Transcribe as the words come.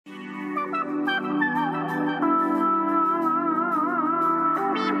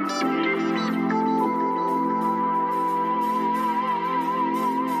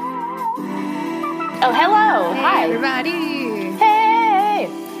Oh, hello. Hey, Hi. everybody. Hey.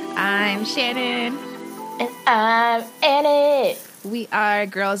 I'm Shannon. And I'm Annie. We are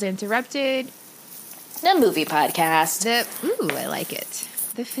Girls Interrupted. The movie podcast. I like it.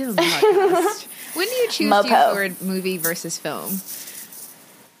 The film podcast. When do you choose to use the word movie versus film?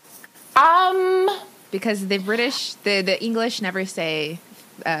 Because the English never say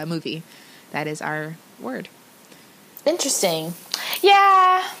movie. That is our word. Interesting.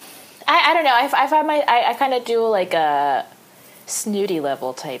 Yeah. I don't know. I find I kind of do like a snooty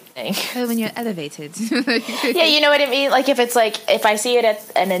level type thing. Oh, when you're elevated. Yeah, you know what I mean? Like if I see it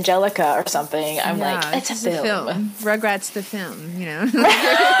at an Angelica or something, I'm like, it's a film. Rugrats the film, you know.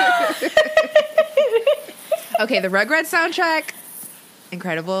 Okay, the Rugrats soundtrack,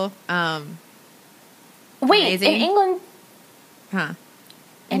 incredible. Wait, amazing. in England? Huh.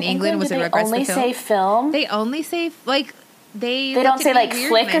 In England was it Rugrats the film? They only say film? They only say, like, they don't say, like,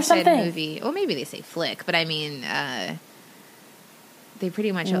 flick or something? Movie. Well, maybe they say flick, but I mean, they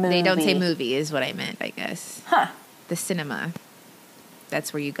pretty much, movie. They don't say movie is what I meant, I guess. Huh. The cinema.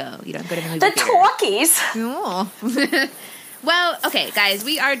 That's where you go. You don't go to the movie The theater. talkies. Oh. Well, okay, guys,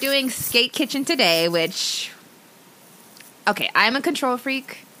 we are doing Skate Kitchen today, which, okay, I'm a control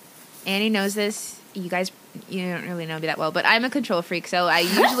freak. Annie knows this. You guys, you don't really know me that well, but I'm a control freak, so I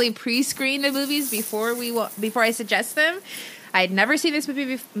usually pre-screen the movies before I suggest them. I'd never seen this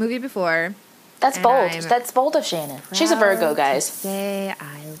movie before. That's bold. That's bold of Shannon. She's a Virgo, guys. Say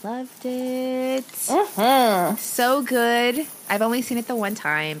I loved it. Mm-hmm. So good. I've only seen it the one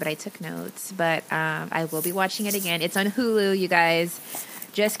time, but I took notes. But I will be watching it again. It's on Hulu, you guys.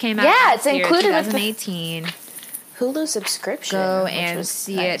 Just came out. Yeah, it's included 2018. with the Hulu subscription. Go and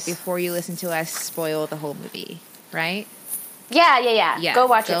see it before you listen to us spoil the whole movie, right? Yeah. Go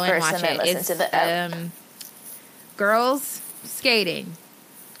watch it first and then listen to the girls skating.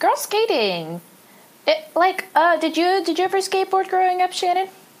 Girl skating. Did you ever skateboard growing up, Shannon?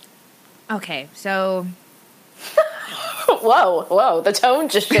 Okay, so Whoa, the tone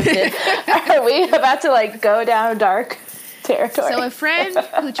just shifted. Are we about to go down dark territory? So a friend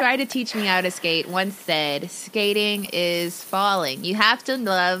who tried to teach me how to skate once said, skating is falling. You have to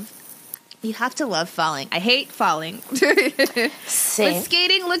love falling. I hate falling. Same. But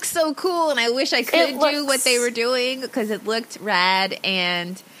skating looks so cool, and I wish I could do what they were doing because it looked rad,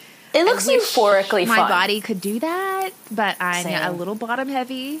 and it looks euphorically fun. My body could do that, but I'm a little bottom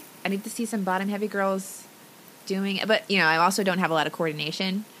heavy. I need to see some bottom heavy girls doing it, but I also don't have a lot of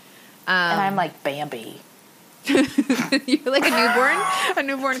coordination. And I'm like Bambi. You're like a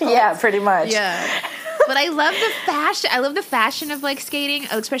newborn colt? Yeah, pretty much. Yeah. But I love the fashion. I love the fashion of skating,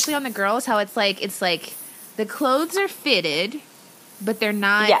 especially on the girls. How it's like the clothes are fitted, but they're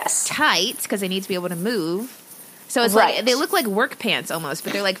not tight because they need to be able to move. So it's like they look like work pants almost,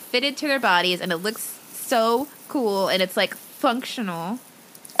 but they're fitted to their bodies, and it looks so cool, and it's functional.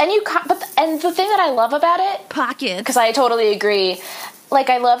 And and the thing that I love about it, pockets, because I totally agree.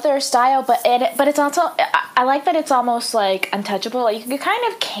 I love their style, but it's also I like that it's almost untouchable. You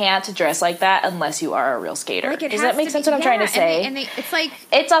kind of can't dress like that unless you are a real skater. Does that make sense? What I'm trying to say? It's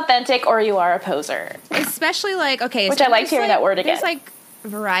it's authentic, or you are a poser. Especially which I liked hearing that word again. There's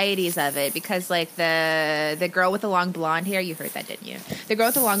varieties of it because the girl with the long blonde hair, you heard that, didn't you? The girl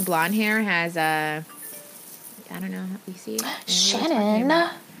with the long blonde hair has I don't know, you see it? Shannon.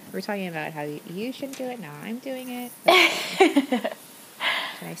 We're talking about how you shouldn't do it. Now I'm doing it.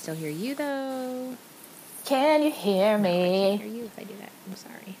 Can I still hear you, though? Can you hear me? I can't hear you if I do that. I'm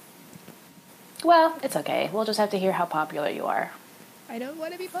sorry. Well, it's okay. We'll just have to hear how popular you are. I don't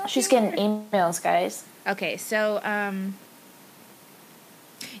want to be popular. She's getting emails, guys. Okay, so,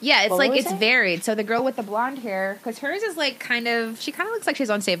 yeah, it's it's varied. So the girl with the blonde hair, because hers is she kind of looks like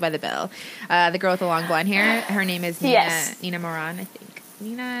she's on Saved by the Bell. The girl with the long blonde hair, her name is Nina Moran, I think.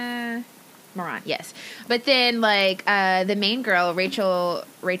 Nina Moran, yes. But then, the main girl, Rachel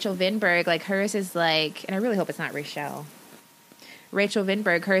Vinberg, hers is, and I really hope it's not Rachelle. Rachel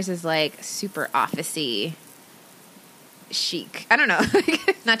Vinberg, hers is, super office-y, chic. I don't know.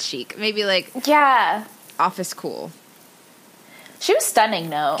 Not chic. Maybe, office cool. She was stunning,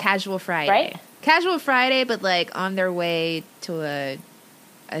 though. Casual Friday. Right? Casual Friday, but, on their way to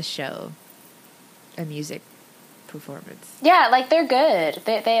a show. A music performance. Yeah, they're good.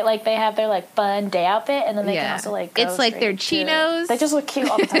 They have their fun day outfit, and then they can also go it's their chinos. They just look cute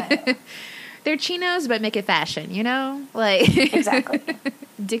all the time. They're chinos, but make it fashion. Exactly.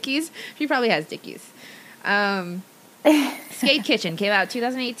 Dickies. She probably has Dickies. Skate Kitchen came out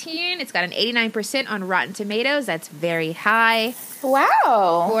 2018. It's got an 89% on Rotten Tomatoes. That's very high.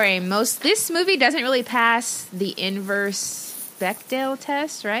 Wow. This movie doesn't really pass the inverse Bechdel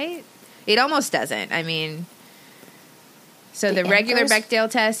test, right? It almost doesn't. I mean, so the regular Bechdel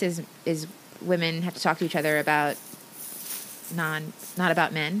test is women have to talk to each other about not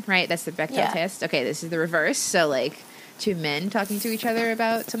about men, right? That's the Bechdel test. Okay, this is the reverse. So like two men talking to each other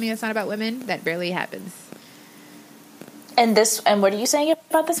about something that's not about women, that barely happens. And what are you saying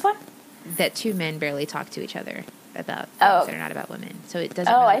about this one? That two men barely talk to each other about things that are not about women. So it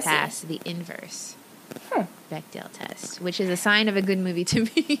doesn't really pass the inverse Bechdel test, which is a sign of a good movie to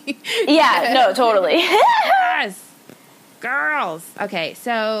me. Yeah, no, totally. Yes. Girls. Okay,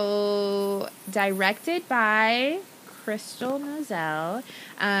 so directed by Crystal Moselle,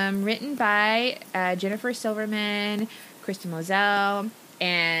 written by Jennifer Silverman, Crystal Moselle,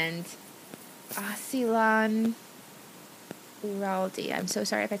 and Aslihan Unaldi. I'm so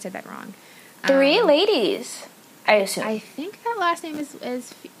sorry if I said that wrong. 3 ladies, I assume. I think that last name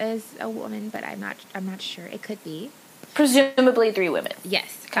is a woman, but I'm not sure. It could be. Presumably 3 women.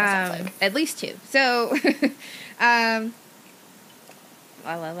 Yes, sounds like. At least 2. So,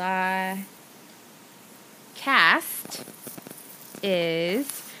 Cast is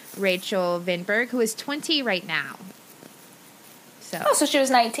Rachelle Vinberg, who is 20 right now. So she was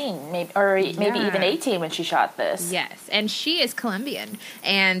 19, maybe even 18 when she shot this. Yes, and she is Colombian,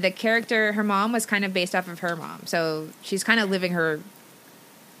 and the character, her mom, was kind of based off of her mom. So she's kind of living her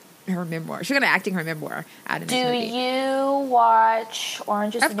memoir. She's kind of acting her memoir out in this movie. Do you watch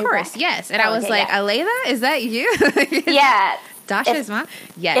Orange is the New Black? Of course, yes. And I was like, Alayla, is that you? Yeah. Dasha's mom?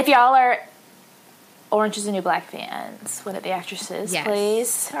 Yes. If y'all are Orange is the New Black fans, one of the actresses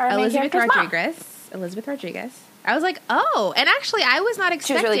plays our main character's mom. Elizabeth Rodriguez. I was like, oh. And actually, I was not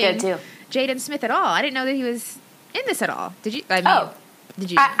expecting she was really good, too. Jaden Smith at all. I didn't know that he was in this at all. Did you?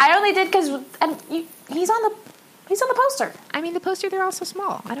 Did you? I only did because he's on the poster. I mean, the poster, they're all so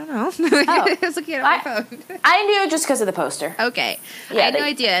small. I don't know. Oh. I was looking at my phone. I knew just because of the poster. Okay. Yeah, I had no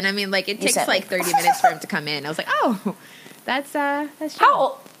idea. And I mean, like, it takes like 30 minutes for him to come in. I was like, oh, that's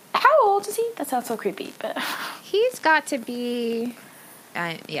How old is he? That sounds so creepy, but he's got to be...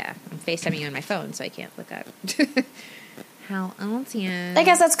 I'm FaceTiming you on my phone, so I can't look up. How old he is. I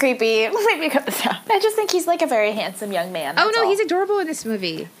guess that's creepy. Maybe cut this out. I just think he's like a very handsome young man. He's adorable in this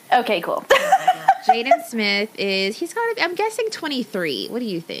movie. Okay, cool. Jaden Smith I'm guessing 23. What do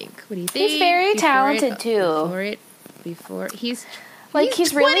you think? He's very talented, too. He's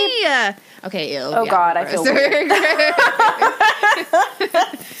really... Okay, oh, God, I feel weird.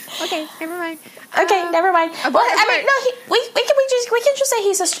 Okay, never mind. Okay, never mind. Well, I mean, no, we can just say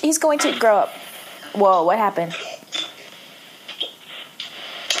he's going to grow up. Whoa, what happened?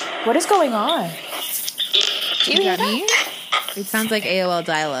 What is going on? Do you hear me? It sounds like AOL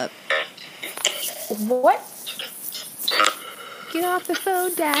dial-up. What? Get off the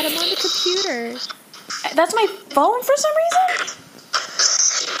phone, Dad. I'm on the computer. That's my phone for some reason?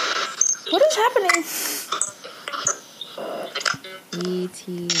 What is happening?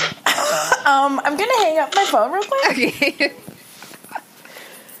 E.T. I'm gonna hang up my phone real quick. Okay.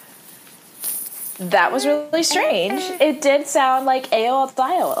 That was really strange. It did sound like AOL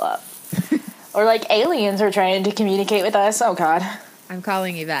dial-up. Or like aliens are trying to communicate with us. Oh, God. I'm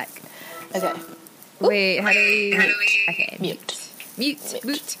calling you back. Okay. Wait, how do we... Okay, mute.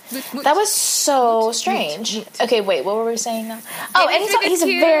 That was so strange. Mute. Okay, wait, what were we saying now? Oh, and he's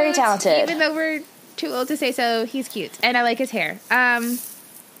very talented. Even though we're too old to say so, he's cute. And I like his hair. And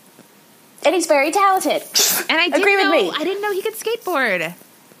he's very talented. And I didn't know he could skateboard.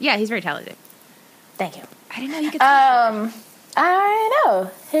 Yeah, he's very talented. Thank you. I didn't know he could skateboard. I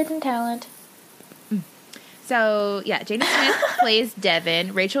know. Hidden talent. So, yeah, Jaden Smith plays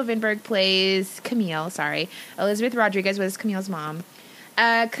Devin. Rachelle Vinberg plays Camille. Sorry. Elizabeth Rodriguez was Camille's mom.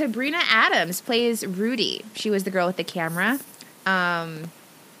 Sabrina Adams plays Rudy. She was the girl with the camera.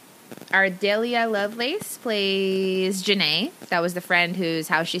 Ardelia Lovelace plays Janae. That was the friend whose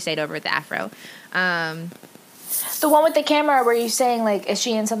house she stayed over at the Afro. The one with the camera where you're saying, like, is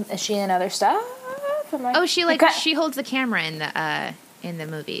she in other stuff? She holds the camera in the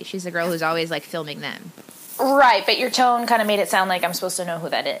movie. She's the girl who's always, like, filming them. Right, but your tone kind of made it sound like I'm supposed to know who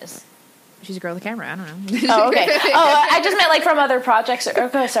that is. She's a girl with a camera. I don't know. Oh, okay. Oh, I just meant like from other projects.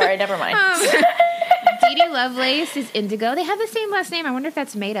 Okay, sorry, never mind. Dee Dee Lovelace is Indigo. They have the same last name. I wonder if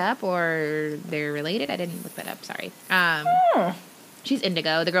that's made up or they're related. I didn't look that up. Sorry. She's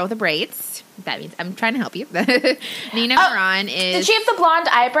Indigo, the girl with the braids. That means I'm trying to help you. Nina Moran is... Did she have the blonde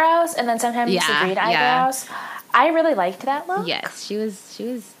eyebrows and then sometimes the green eyebrows? I really liked that look. Yes, she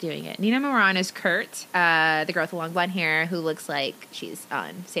was doing it. Nina Moran is Kurt, the girl with the long blonde hair who looks like she's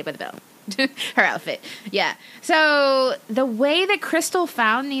on Saved by the Bell. Her outfit. Yeah. So the way that Crystal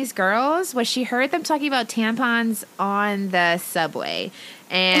found these girls was she heard them talking about tampons on the subway.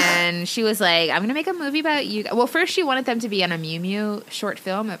 And she was like, I'm going to make a movie about you. Well, first she wanted them to be on a Mew Mew short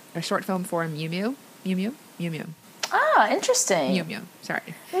film, a short film for Mew Mew. Mew Mew? Mew Mew. Ah, interesting. Mew Mew.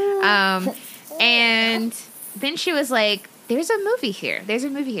 Sorry. And then she was like, there's a movie here. There's a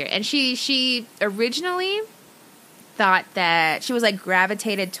movie here. And she originally thought that she was like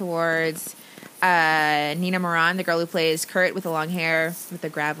gravitated towards Nina Moran, the girl who plays Kurt with the long hair with the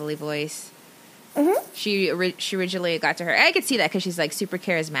gravelly voice. Mm-hmm. She originally got to her. I could see that because she's like super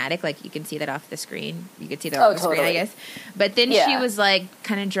charismatic. Like you can see that off the screen. You could see that off the screen, I guess. But then she was like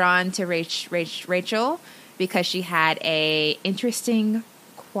kind of drawn to Rachel because she had a interesting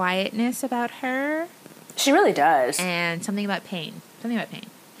quietness about her. She really does. And something about pain. Something about pain.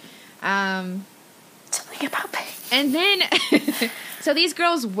 Something about pain. And then, so these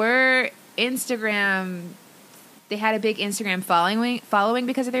girls were Instagram. They had a big Instagram following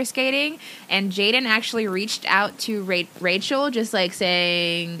because of their skating. And Jaden actually reached out to Rachel, just like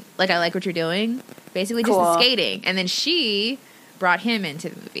saying, like, I like what you're doing. Basically, just the skating. And then she brought him into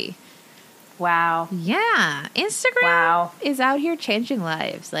the movie. Wow. Yeah. Instagram is out here changing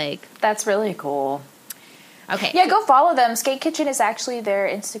lives. Like, that's really cool. Okay. Yeah, go follow them. Skate Kitchen is actually their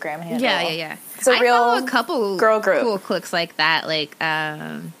Instagram handle. Yeah. It's a real follow a couple girl group. Cool clicks like that. Like,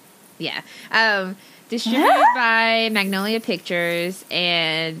 distributed by Magnolia Pictures,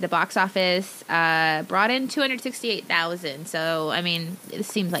 and the box office brought in $268,000. So, I mean, it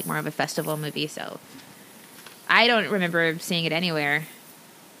seems like more of a festival movie. So, I don't remember seeing it anywhere.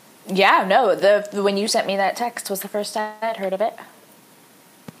 Yeah, no. The when you sent me that text was the first time I'd heard of it.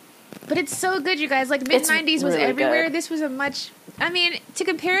 But it's so good, you guys. Like, mid-90s was really everywhere. good. This was a much... I mean, to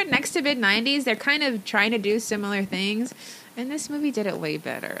compare it next to mid-90s, they're kind of trying to do similar things. And this movie did it way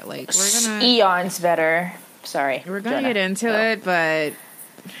better. Like, we're gonna... Eons better. Sorry. We're gonna get into it, but...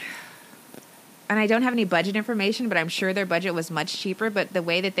 And I don't have any budget information, but I'm sure their budget was much cheaper. But the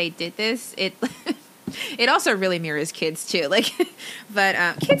way that they did this, it... it also really mirrors Kids, too. Like, but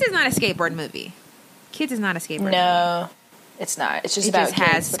Kids is not a skateboard movie. Kids is not a skateboard movie. No. It's not. It's just about just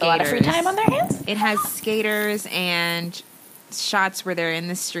kids has with a lot of free time on their hands. It has skaters and shots where they're in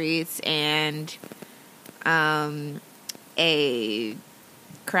the streets and a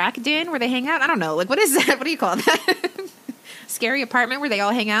crack den where they hang out. I don't know. Like, what is that? What do you call that? Scary apartment where they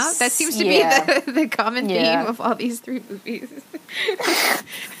all hang out? That seems to be the common theme of all these three movies.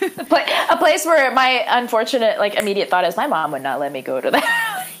 But a place where my unfortunate, like, immediate thought is my mom would not let me go to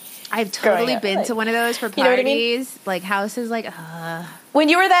that. I've totally been to one of those for parties, you know what I mean? Like houses, like when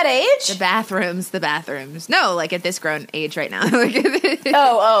you were that age. The bathrooms. No, like at this grown age right now.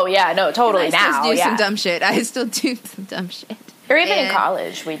 oh, yeah, no, totally. I still do some dumb shit. I still do some dumb shit. Or even in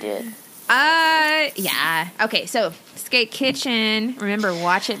college, we did. Yeah. Okay, so Skate Kitchen. Remember,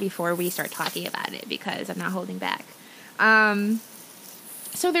 watch it before we start talking about it because I'm not holding back.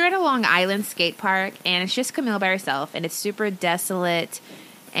 So they're at a Long Island skate park, and it's just Camille by herself, and it's super desolate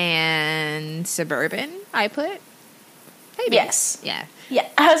and suburban, I put. Maybe. Yes. Yeah. Yeah.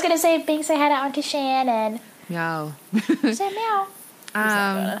 I was going to say, big say hi out to Shannon. Meow. Say meow.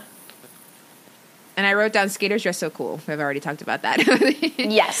 And I wrote down skaters dress so cool. I've already talked about that.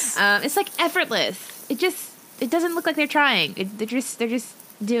 Yes. It's like effortless. It doesn't look like they're trying. They're just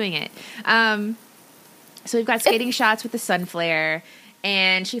doing it. So we've got skating shots with the sun flare,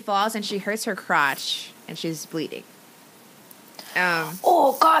 and she falls and she hurts her crotch and she's bleeding.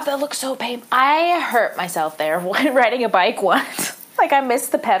 Oh God, that looks so painful. I hurt myself there when riding a bike once. Like I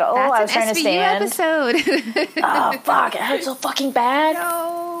missed the pedal. That's I was trying to stand. Episode. Oh fuck! It hurts so fucking bad.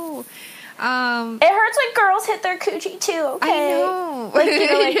 No. It hurts when girls hit their coochie too. Okay. I know. Like you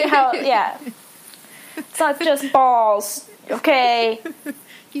know, like how? Yeah. It's not just balls. Okay.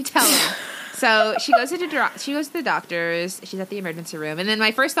 You tell them. So she goes to the doctor's. She's at the emergency room, and then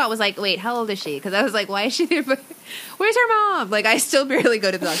my first thought was like, "Wait, how old is she?" Because I was like, "Why is she there? Where's her mom?" Like, I still barely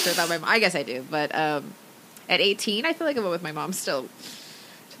go to the doctor without my mom. I guess I do, but at 18, I feel like I went with my mom still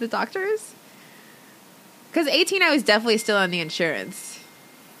to the doctor's. Because 18, I was definitely still on the insurance.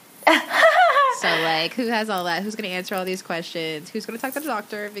 So like, who has all that? Who's going to answer all these questions? Who's going to talk to the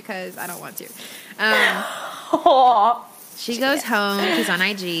doctor? Because I don't want to. She goes home. She's on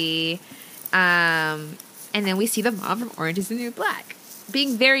IG. And then we see the mom from Orange is the New Black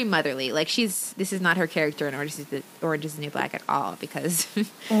being very motherly. Like this is not her character in Orange is the New Black at all because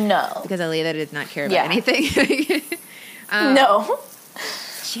Alita did not care about anything. No.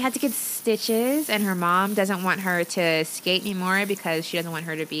 She had to get stitches, and her mom doesn't want her to skate anymore because she doesn't want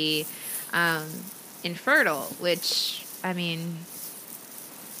her to be infertile, which, I mean...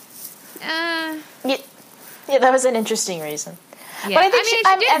 Yeah, that was an interesting reason. Yeah. But I think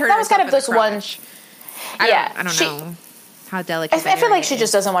that was kind of this one... I don't know how delicate I feel like she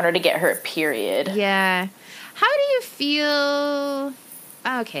just doesn't want her to get hurt, period. Yeah. How do you feel...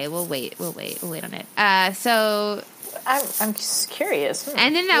 Okay, we'll wait on it. So... I'm just curious.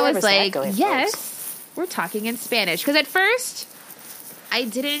 And then I was like, yes, we're talking in Spanish. Because at first, I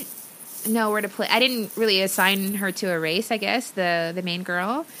didn't know where to play. I didn't really assign her to a race, I guess, the main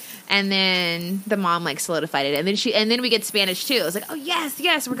girl. And then the mom, like, solidified it. And then we get Spanish, too. I was like, oh,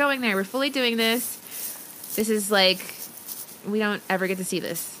 yes, we're going there. We're fully doing this. This is, like, we don't ever get to see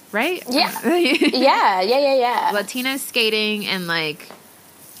this, right? Yeah. yeah. Latina skating and, like...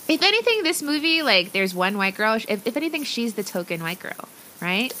 If anything, this movie, like, there's one white girl. If anything, she's the token white girl,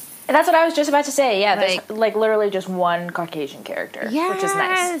 right? And that's what I was just about to say. Yeah, there's, like, literally just one Caucasian character, which is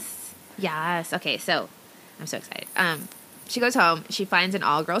nice. Yes. Okay, so I'm so excited. She goes home. She finds an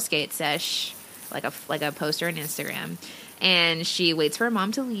all-girl skate sesh, like a poster on Instagram, and she waits for her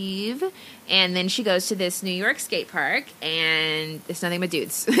mom to leave, and then she goes to this New York skate park, and it's nothing but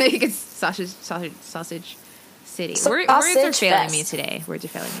dudes. It's sausage City. Words are failing me today.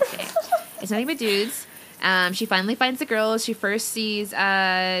 It's nothing but dudes. She finally finds the girls. She first sees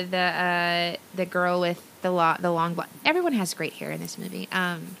the girl with the long blonde. Everyone has great hair in this movie.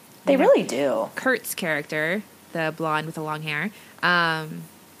 They really do. Kurt's character, the blonde with the long hair.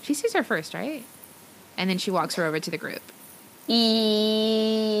 She sees her first, right? And then she walks her over to the group.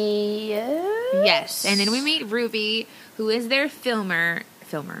 Yes. And then we meet Ruby, who is their filmer.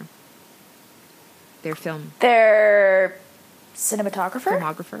 Their cinematographer?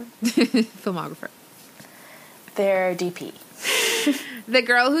 Filmographer. Their DP. The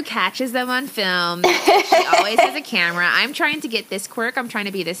girl who catches them on film. She always has a camera. I'm trying to get this quirk. I'm trying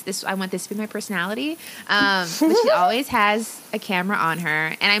to be this. I want this to be my personality. But she always has a camera on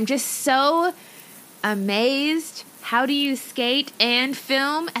her. And I'm just so amazed. How do you skate and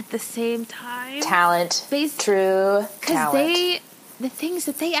film at the same time? Talent. True talent. Because the things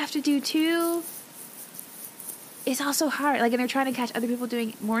that they have to do, too... It's also hard. Like, and they're trying to catch other people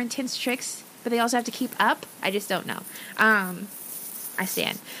doing more intense tricks, but they also have to keep up. I just don't know. I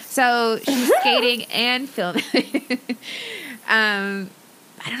stand. So she's skating and filming. I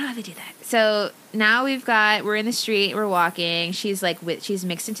don't know how they do that. So now we're in the street, we're walking. She's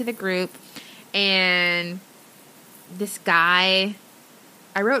mixed into the group, and this guy,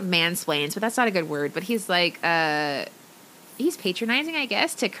 I wrote mansplains, but that's not a good word. But he's like, he's patronizing, I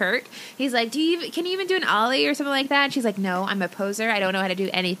guess, to Kurt. He's like, can you even do an ollie or something like that? And she's like, no, I'm a poser. I don't know how to do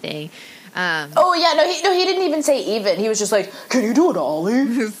anything. He didn't even say even. He was just like, can you do an ollie?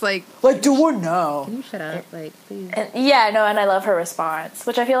 It's like do it now. Can you shut up? Like, please. And I love her response,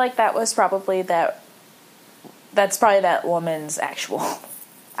 which I feel like that's probably that woman's actual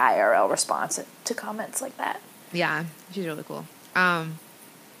IRL response to comments like that. Yeah, she's really cool.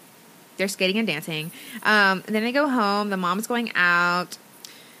 They're skating and dancing. And then they go home. The mom's going out.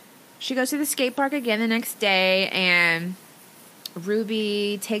 She goes to the skate park again the next day, and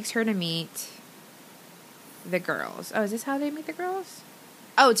Ruby takes her to meet the girls. Oh, is this how they meet the girls?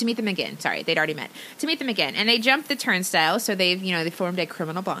 Oh, to meet them again. Sorry, they'd already met. To meet them again. And they jumped the turnstile, so they formed a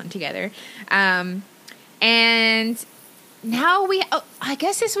criminal bond together. And now I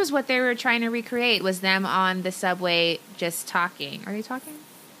guess this was what they were trying to recreate, was them on the subway just talking. Are they talking?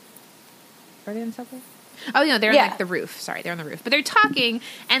 Are they on the subway? Oh, no, they're on, like, the roof. Sorry, they're on the roof. But they're talking,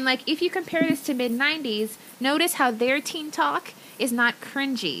 and, like, if you compare this to mid-90s, notice how their teen talk is not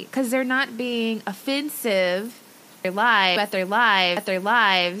cringy, because they're not being offensive about their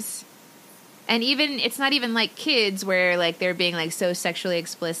lives. And even, it's not even like kids where, like, they're being, like, so sexually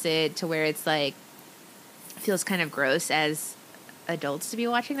explicit to where it's, like, feels kind of gross as adults to be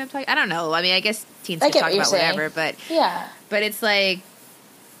watching them talk. I don't know. I mean, I guess teens can talk about whatever, but... Yeah. But it's, like...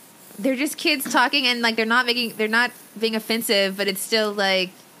 They're just kids talking, and like they're not being offensive, but it's still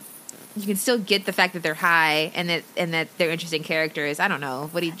like you can still get the fact that they're high and that they're interesting characters. I don't know.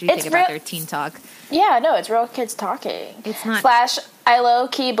 What do you think about their teen talk? Yeah, no, it's real kids talking. It's not. / I low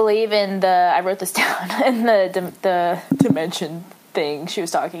key believe in I wrote this down in the dimension thing she was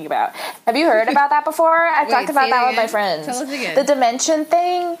talking about. Have you heard about that before? I've talked about that with my friends. Tell us again. The dimension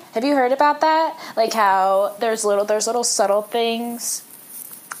thing. Have you heard about that? Like how there's little subtle things.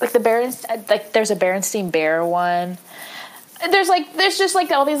 Like there's a Berenstein Bear one. There's just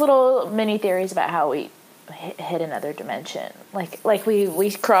like all these little mini theories about how we hit another dimension. Like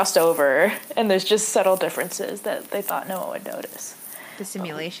we crossed over, and there's just subtle differences that they thought no one would notice. The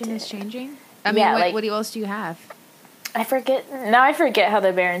simulation is changing? I mean, what else do you have? I forget. Now I forget how the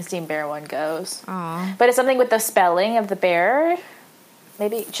Berenstein Bear one goes. Aw. But it's something with the spelling of the bear.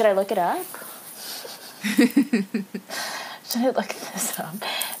 Maybe, should I look it up? Should I look this up?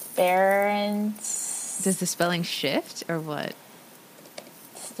 Berens. Does the spelling shift or what?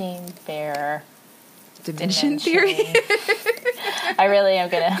 Steam Bear. Dimension theory? I really am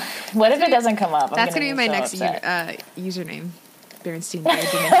gonna. What if it doesn't come up? That's gonna be my next username. Berenstein Bear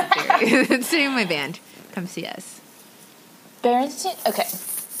Dimension Theory. That's the name of my band. Come see us. Berenstein. Okay.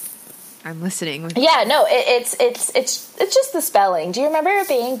 I'm listening. Yeah, no, it's just the spelling. Do you remember it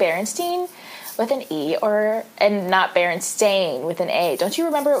being Berenstein with an E and not Berenstain with an A? Don't you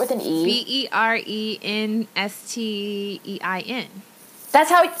remember it with an E? Berenstein. That's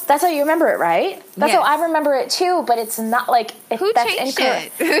how you remember it, right? That's how I remember it too. But it's not like who that's changed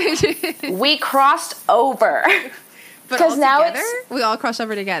incorrect. it? We crossed over because now we all crossed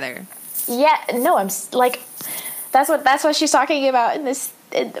over together. Yeah, no, I'm like that's what she's talking about in this.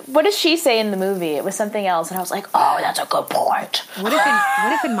 What does she say in the movie? It was something else, and I was like, "Oh, that's a good point." What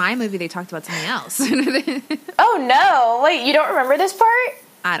if in my movie they talked about something else? Oh no! Wait, you don't remember this part?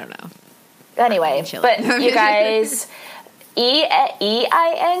 I don't know. Anyway, but you guys,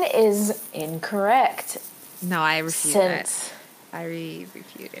 EIN is incorrect. No, I refute it. I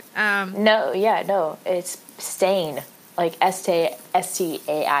refute it. No, it's stain, like STAIN.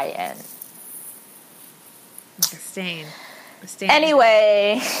 Like a stain.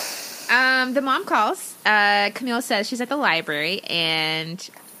 Anyway, the mom calls. Camille says she's at the library and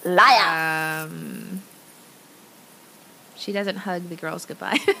liar. She doesn't hug the girls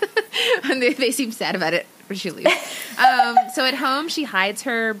goodbye. And they seem sad about it when she leaves. So at home, she hides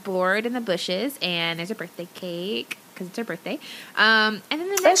her board in the bushes, and there's a birthday cake because it's her birthday. And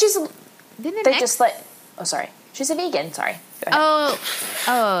then sorry, she's a vegan. Sorry. Oh,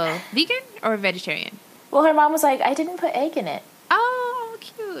 vegan or vegetarian? Well, her mom was like, I didn't put egg in it. Oh,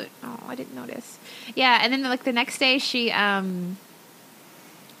 cute. Oh, I didn't notice. Yeah, and then the next day she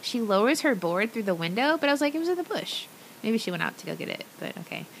lowers her board through the window, but I was like, it was in the bush. Maybe she went out to go get it, but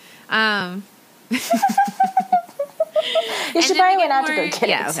okay. She probably went out to go get it.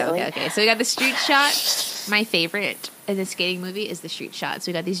 Yeah, okay. So we got the street shot. My favorite in the skating movie is the street shots.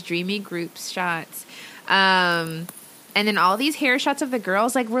 We got these dreamy group shots. And then all these hair shots of the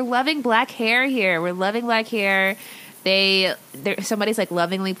girls, like, we're loving black hair here. We're loving black hair. Somebody's like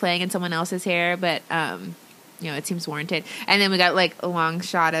lovingly playing in someone else's hair, but it seems warranted. And then we got like a long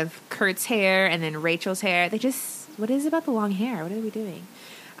shot of Kurt's hair and then Rachel's hair. What is it about the long hair? What are we doing?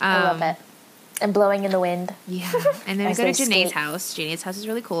 I love it. And blowing in the wind. Yeah. And then we go to Janae's house. Janae's house is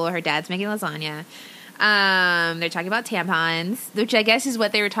really cool. Her dad's making lasagna. They're talking about tampons, which I guess is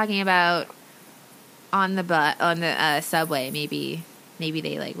what they were talking about on the subway. Maybe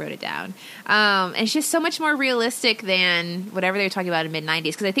they like wrote it down. And it's just so much more realistic than whatever they were talking about in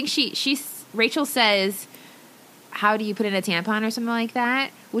mid-90s. Because I think Rachel says, how do you put in a tampon or something like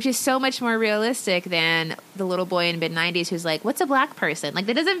that? Which is so much more realistic than the little boy in mid-90s who's like, what's a black person? Like,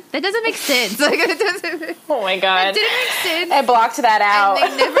 that doesn't make sense. Like, it doesn't. Oh my God. It didn't make sense. I blocked that out.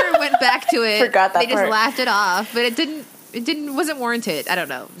 And they never went back to it. Forgot that They just part. laughed it off. But it wasn't warranted. I don't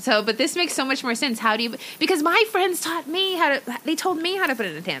know. So, but this makes so much more sense. Because my friends they told me how to put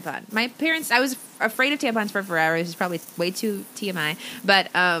in a tampon. My parents, I was afraid of tampons for forever. This is probably way too TMI.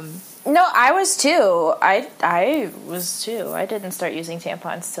 But, no, I was too. I was too. I didn't start using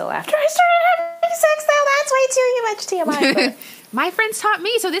tampons till after I started having sex, though. That's way too much TMI. But. My friends taught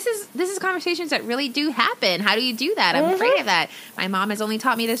me. So this is conversations that really do happen. How do you do that? I'm afraid of that. My mom has only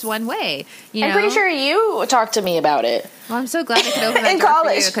taught me this one way. I'm pretty sure you talked to me about it. Well, I'm so glad I could open that in door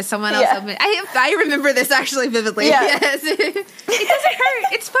college for you because someone else opened it. I remember this actually vividly. Yeah. Yes. It doesn't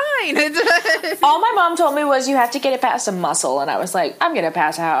hurt. It's fine. All my mom told me was you have to get it past a muscle, and I was like, I'm gonna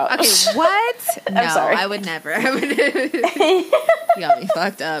pass out. Okay, what? I'm sorry. I would never. You got me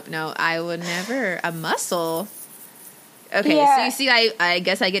fucked up. No, I would never. A muscle. Okay, yeah. So you see, I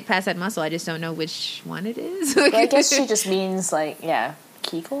guess I get past that muscle. I just don't know which one it is. Well, I guess she just means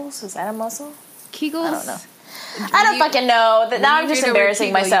Kegels. Is that a muscle? Kegels? I don't know. I don't fucking know. Now I'm just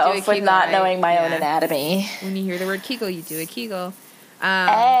embarrassing myself with not knowing my own anatomy. When you hear the word Kegel, you do a Kegel.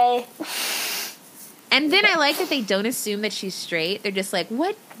 Hey. And then I like that they don't assume that she's straight. They're just like,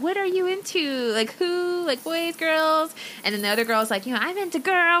 what are you into? Like, who? Like, boys, girls? And then the other girl's like, I'm into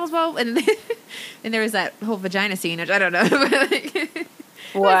girls. Well, and then there was that whole vagina scene, which I don't know.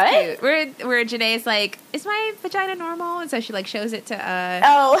 What? Where Janae's like, is my vagina normal? And so she, like, shows it to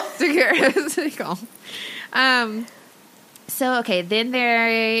girls. So, okay, then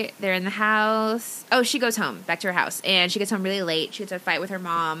they're in the house. Oh, she goes home, back to her house, and she gets home really late. She gets in a fight with her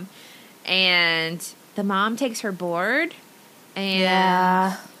mom, and the mom takes her board, and...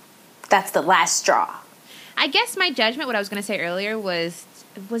 Yeah. That's the last straw. I guess my judgment, what I was going to say earlier, was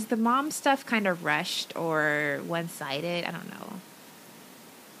the mom stuff kind of rushed or one-sided? I don't know.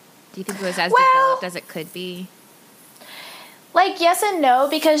 Do you think it was as developed as it could be? Like, yes and no,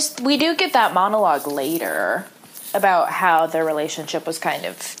 because we do get that monologue later about how their relationship was kind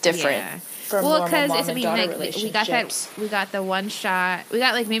of different from normal mom and daughter relationships. We got the one shot. We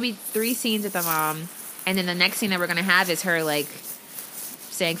got, like, maybe 3 scenes with the mom, and then the next scene that we're going to have is her, like,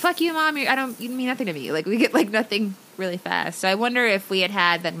 saying, "Fuck you, Mom, you mean nothing to me." Like, we get, like, nothing really fast. So I wonder if we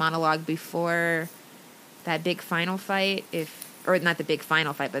had that monologue before that big final fight, or not the big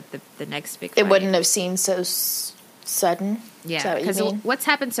final fight, but the next big fight. It wouldn't have seemed so sudden. Yeah, because what's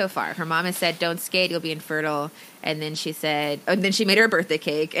happened so far? Her mom has said, "Don't skate, you'll be infertile," and then she said, and then she made her a birthday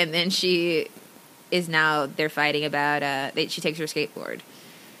cake, and then they're fighting about, she takes her skateboard.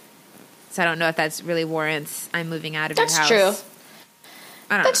 So I don't know if that's really warrants, "I'm moving out of your house." That's true.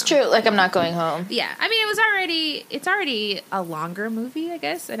 That's true. Like, I'm not going home. Yeah. I mean, it's already a longer movie, I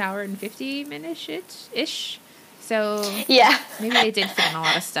guess, an hour and 50 minutes-ish. So, yeah. Maybe they did fit in a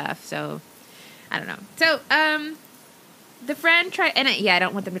lot of stuff. So, I don't know. So, the friend tried, and I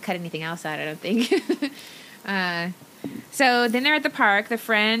don't want them to cut anything else out, I don't think. So then they're at the park. The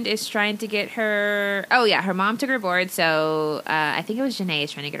friend is trying to get her, her mom took her board. So, I think it was Janae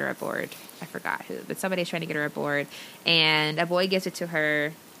is trying to get her a board. I forgot who, but somebody's trying to get her a board, and a boy gives it to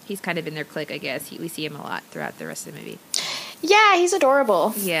her. He's kind of in their clique, I guess. We see him a lot throughout the rest of the movie. Yeah, he's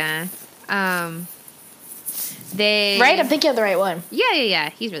adorable. Yeah. Right? I'm thinking of the right one.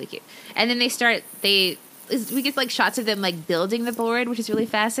 Yeah. He's really cute. And then we get, like, shots of them, like, building the board, which is really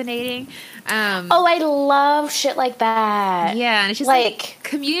fascinating. I love shit like that. Yeah, and it's just, like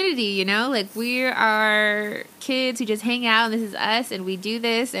community, you know? Like, we are kids who just hang out, and this is us, and we do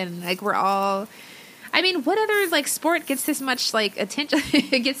this, and, like, we're all... I mean, what other, like, sport gets this much, like, attention?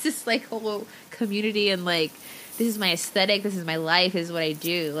 It gets this, like, whole community, and, like, this is my aesthetic, this is my life, this is what I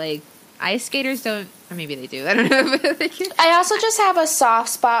do. Like, ice skaters don't... Or maybe they do, I don't know. I also just have a soft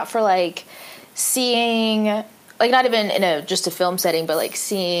spot for, like... seeing, like, not even in just a film setting, but, like,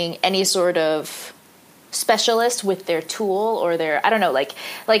 seeing any sort of specialist with their tool or their, I don't know, like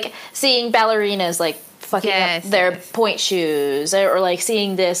seeing ballerinas, like, fucking up their point shoes, or, like,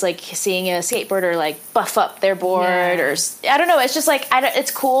 seeing a skateboarder, like, buff up their board, or, I don't know, it's just, like,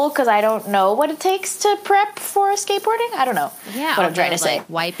 it's cool, because I don't know what it takes to prep for skateboarding, I don't know what I'm trying to say. Like,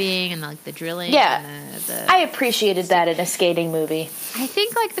 wiping, and, like, the drilling, and I appreciated that in a skating movie. I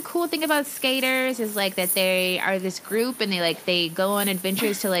think, like, the cool thing about skaters is, like, that they are this group, and they go on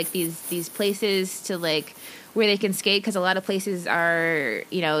adventures to, like, these places to, like, where they can skate, because a lot of places are,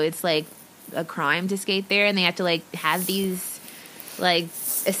 you know, it's, like, a crime to skate there, and they have to, like, have these, like,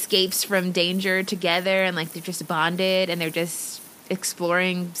 escapes from danger together, and, like, they're just bonded, and they're just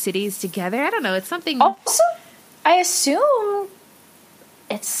exploring cities together. I don't know, it's something... Also, I assume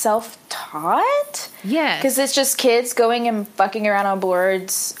it's self-taught? Yeah. Because it's just kids going and fucking around on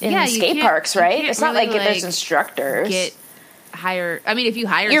boards in skate parks, right? It's not really, like there's instructors. I mean, if you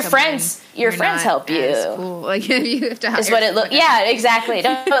hire your friends help you. Cool. Like, you have to hire. Is what it looks. Yeah, exactly.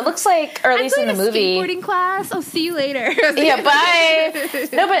 No, it looks like, or at least in the movie. Skateboarding class. I'll see you later. Yeah, bye.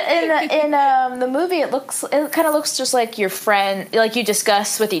 No, but in the movie, it kind of looks just like your friend, like you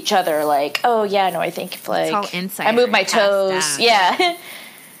discuss with each other, like, oh yeah, no, I think like it's all insight. I move my toes. Yeah.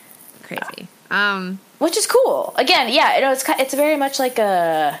 Crazy. Which is cool. Again, yeah, you know, it's very much like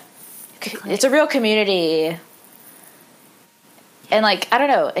it's a real community. And, like, I don't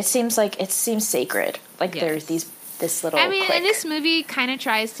know, it seems sacred. Like, there's this little clique. And this movie kind of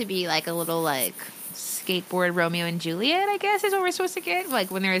tries to be, like, a little, like, skateboard Romeo and Juliet, I guess, is what we're supposed to get. Like,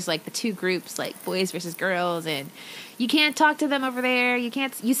 when there's, like, the two groups, like, boys versus girls, and you can't talk to them over there.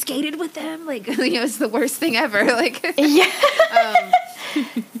 You skated with them. Like, you know, it's the worst thing ever. Like, yeah.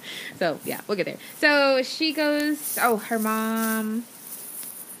 So, yeah, we'll get there. So, she goes, her mom...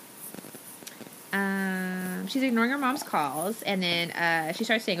 she's ignoring her mom's calls, and then she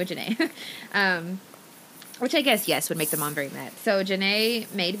starts staying with Janae, which I guess would make the mom very mad. So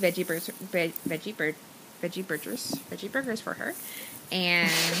Janae made veggie burgers for her,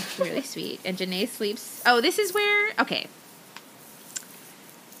 and really sweet. And Janae sleeps. Oh, this is where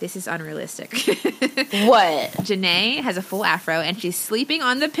this is unrealistic. What? Janae has a full afro, and she's sleeping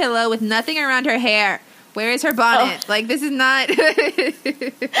on the pillow with nothing around her hair. Where is her bonnet? Like, this is not...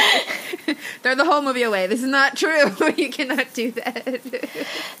 Throw the whole movie away. This is not true. You cannot do that.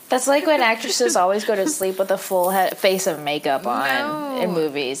 That's like when actresses always go to sleep with a full face of makeup on in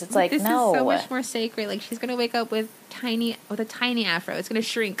movies. It's like, this no. Is so much more sacred. Like, she's gonna wake up with a tiny afro. It's gonna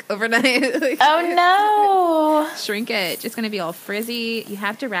shrink overnight. Like, oh no! Shrink it. It's gonna be all frizzy. You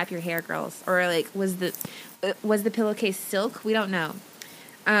have to wrap your hair, girls. Or like, was the pillowcase silk? We don't know.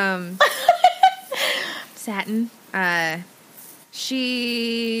 Satin.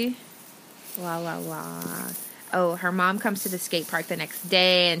 She. Oh, her mom comes to the skate park the next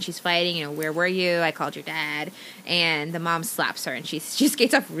day, and she's fighting. You know, where were you? I called your dad, and the mom slaps her, and she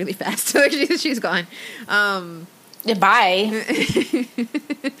skates off really fast. So she's gone. Goodbye.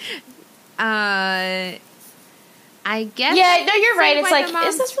 I guess. Yeah, no, you're right. It's like,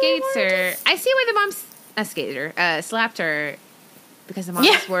 is this skates really her? I see why the mom's a skater slapped her because the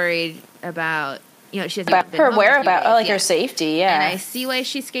mom's worried about. You know, she doesn't about her whereabouts, like her safety, yeah. And I see why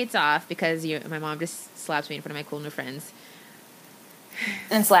she skates off because my mom just slaps me in front of my cool new friends.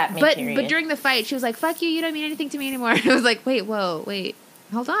 And slapped me, but period. during the fight, she was like, fuck you, you don't mean anything to me anymore. And I was like, wait, hold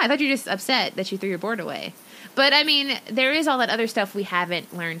on. I thought you were just upset that you threw your board away. But, I mean, there is all that other stuff we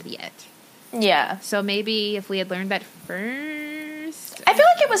haven't learned yet. Yeah. So maybe if we had learned that first. I feel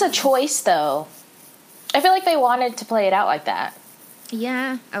like it was a choice, though. I feel like they wanted to play it out like that.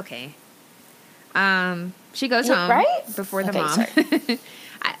 Yeah, okay. She goes home before the mom.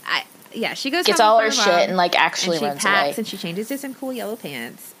 She goes gets home all her shit and like actually and runs she packs away. And she changes to some cool yellow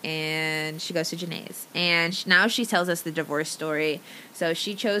pants and she goes to Janae's and now she tells us the divorce story. So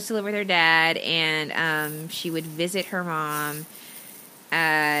she chose to live with her dad and she would visit her mom.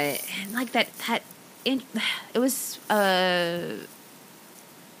 And like it was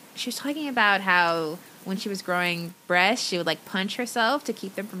she was talking about how when she was growing breasts, she would like punch herself to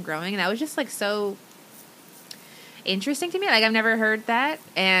keep them from growing. And that was just like so interesting to me. Like I've never heard that.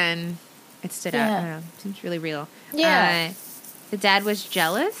 And it stood out. I don't know. It seems really real. Yeah. The dad was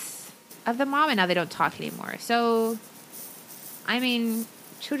jealous of the mom and now they don't talk anymore. So, I mean,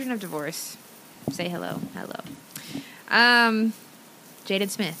 children of divorce. Say hello. Jaden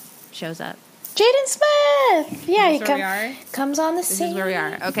Smith shows up. Jaden Smith! Yeah, he comes on the scene. This is where we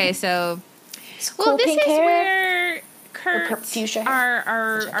are. Okay, so... Cool this pink is hair. where Kurt,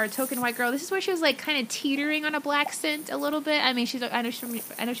 our token white girl. This is where she was like kind of teetering on a black scent a little bit. I mean, I know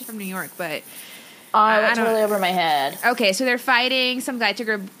she's from New York, but it's really over my head. Okay, so they're fighting. Some guy took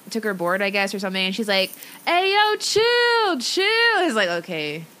her board, I guess, or something, and she's like, "Hey, yo, chill." It's like,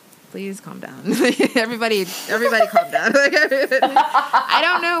 okay, please calm down. everybody, calm down. I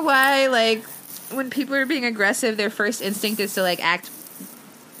don't know why. Like when people are being aggressive, their first instinct is to like act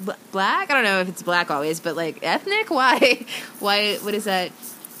black. I don't know if it's black always, but like ethnic. Why? What does that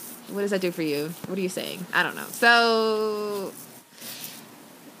do for you? What are you saying? I don't know. So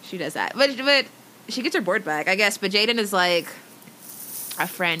she does that, but she gets her board back, I guess. But Jaden is like a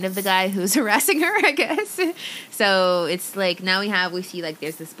friend of the guy who's harassing her, I guess. So it's like now we see like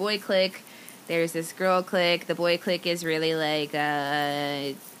there's this boy clique, there's this girl clique. The boy clique is really like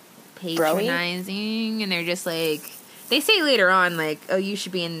patronizing, and they're just like. They say later on, like, oh, you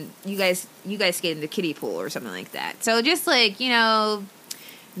should be you guys skate in the kiddie pool or something like that. So just like,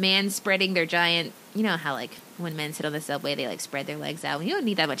 man spreading their giant, how like when men sit on the subway, they like spread their legs out. You don't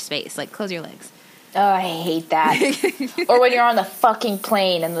need that much space. Like close your legs. Oh, I hate that. Or when you're on the fucking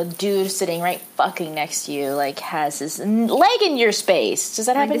plane and the dude sitting right fucking next to you, like, has his leg in your space. Does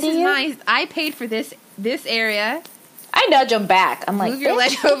that happen to you? I paid for this area. I nudge him back. I'm like, move your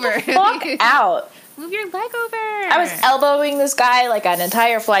leg over. Fuck out. Move your leg over. I was elbowing this guy like an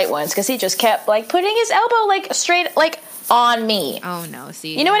entire flight once because he just kept like putting his elbow like straight like on me. Oh no!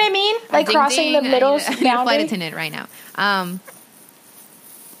 See, you know what I mean? Like crossing the middle boundary. I'm a flight attendant right now.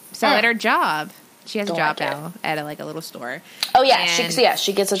 So at her job, she has a job now at a little store. Oh yeah,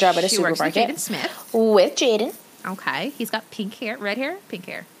 she gets a job at a supermarket. She works with Jaden Smith. With Jaden. Okay, he's got red hair.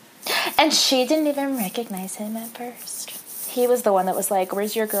 And she didn't even recognize him at first. He was the one that was like,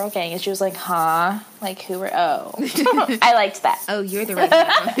 "Where's your girl gang?" And she was like, "Huh? Like who were? Oh, I liked that." Oh, you're the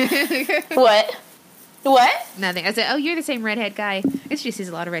redhead. What? Nothing. I said, "Oh, you're the same redhead guy." I guess she sees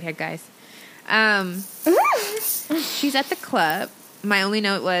a lot of redhead guys. She's at the club. My only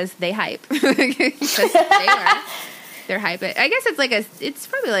note was they hype because they are. They're hype. I guess it's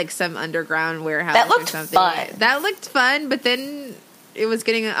probably like some underground warehouse that looked or something. Fun. That looked fun, but then. It was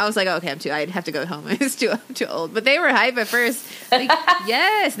I was like, oh, okay, I'd have to go home. I was too old. But they were hype at first. Like,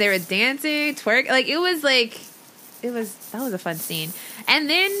 yes, they were dancing, twerk. Like, that was a fun scene. And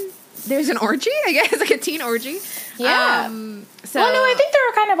then there's an orgy, I guess, like a teen orgy. Yeah. I think they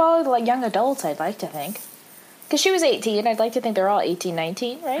were kind of all like young adults, I'd like to think. Because she was 18. I'd like to think they're all 18,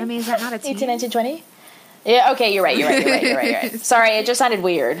 19, right? I mean, is that not a teen? 18, 19, 20? Yeah, okay, you're right. Sorry, it just sounded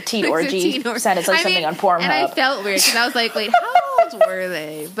weird. Teen orgy sounded like something on Pornhub. And I felt weird because I was like, wait, how old were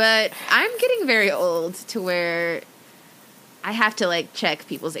they? But I'm getting very old to where I have to, like, check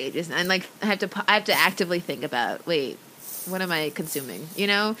people's ages. And, like, I have to actively think about, wait, what am I consuming? You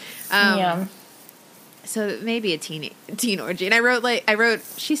know? Yeah. So maybe a teen orgy. And I wrote,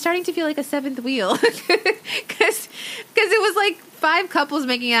 she's starting to feel like a seventh wheel. Because it was like 5 couples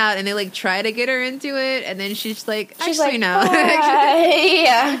making out and they like try to get her into it. And then she's like, no.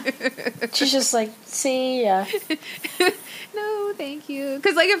 Yeah. She's just like, see ya. No, thank you.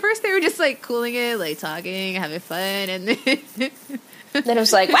 Because like at first they were just like cooling it, like talking, having fun. And then it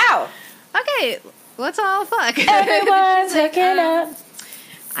was like, wow. Okay, let's all fuck. Everyone's hooking up.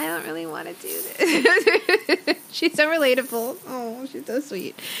 I don't really want to do this. She's so relatable. Oh, she's so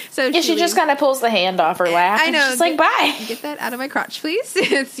sweet. So yeah, she just kind of pulls the hand off her lap. I know. She's like, bye. Get that out of my crotch, please.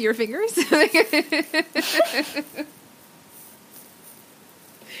 It's your fingers.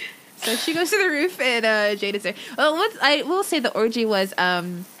 So she goes to the roof, and Jaden's there. Well, I will say the orgy was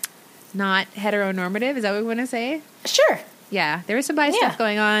not heteronormative. Is that what we want to say? Sure. Yeah, there was some bi stuff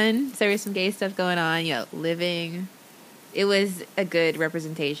going on. There was some gay stuff going on. You know, living. It was a good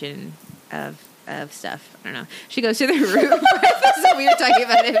representation of stuff. I don't know. She goes to the roof. So we were talking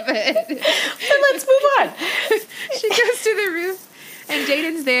about it, but let's move on. She goes to the roof, and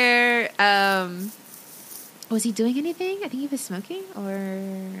Jaden's there. Was he doing anything? I think he was smoking, or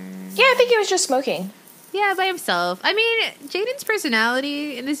yeah, I think he was just smoking. Yeah, by himself. I mean, Jaden's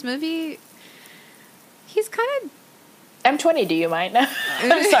personality in this movie, he's kind of. I'm 20, do you mind? No,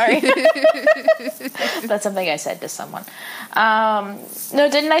 I'm sorry. That's something I said to someone. No,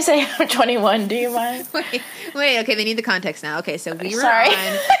 didn't I say I'm 21? Do you mind? Wait, okay, they need the context now. Okay, so we were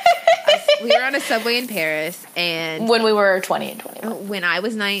we were on a subway in Paris, and when we were 20 and 21. When I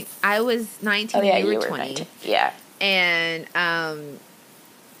was 19, oh, yeah, and you were 20. 19. Yeah. And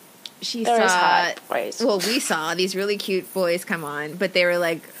she there saw hot boys. Well, we saw these really cute boys come on, but they were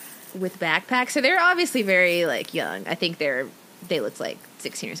like with backpacks, so they're obviously very like young. I think they looked like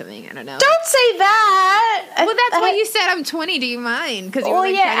 16 or something. I don't know. Don't say that. Well, that's why you said I'm 20. Do you mind? Because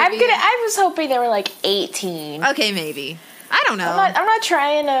I was hoping they were like 18. Okay, maybe. I don't know. I'm not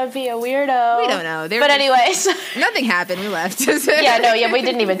trying to be a weirdo. We don't know. But anyways. Nothing happened. We left. We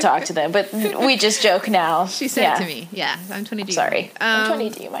didn't even talk to them, but we just joke now. She said to me, yeah, I'm 20. Sorry. I'm 20.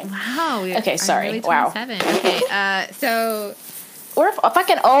 Do you mind? Wow. Okay, sorry. Really wow. Okay, so. We're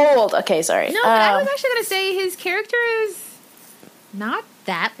fucking old. Okay, sorry. No, but I was actually going to say his character is not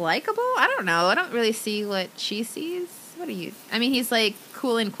that likable. I don't know. I don't really see what she sees. What are you? I mean, he's like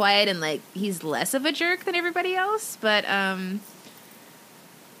cool and quiet, and like he's less of a jerk than everybody else. But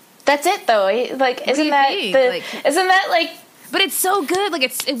that's it though. Like, isn't that like? But it's so good. Like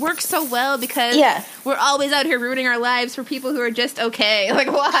it works so well because we're always out here ruining our lives for people who are just okay.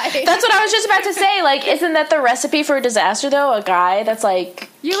 Like why? That's what I was just about to say. Like, isn't that the recipe for a disaster though? A guy that's like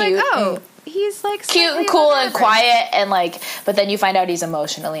you're cute like, oh, he's like cute and cool and quiet and like, but then you find out he's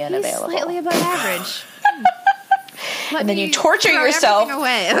emotionally unavailable. He's slightly above average. And then you torture yourself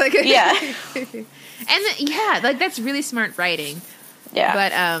away. Like, yeah. And like that's really smart writing. Yeah.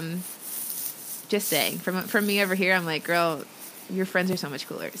 But just saying, from me over here, I'm like, girl, your friends are so much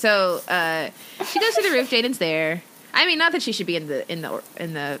cooler. So she goes to the roof. Jaden's there. I mean, not that she should be in the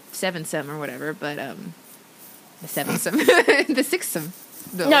sevensome or whatever, but the sevensome, the sixsome.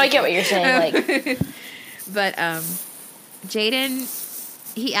 No, I get what you're saying. Like, but Jaden.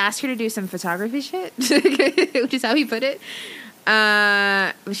 He asked her to do some photography shit, which is how he put it.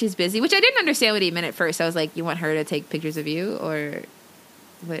 She's busy, which I didn't understand what he meant at first. I was like, you want her to take pictures of you or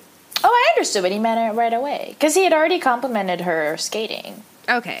what? Oh, I understood what he meant right away. Because he had already complimented her skating.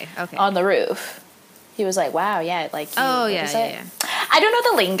 Okay. On the roof. He was like, wow, yeah, like you. Oh, yeah. I don't know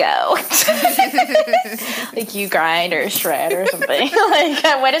the lingo. Like you grind or shred or something. Like,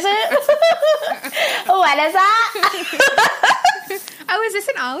 what is it? What is that? Oh, is this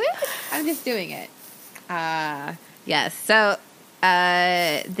an olive? I'm just doing it. Yes. So,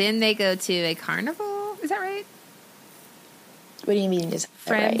 then they go to a carnival. Is that right? What do you mean? Is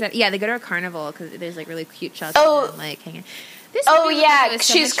friends? Right? Yeah, they go to a carnival because there's like really cute shots. Oh, of them, like hanging.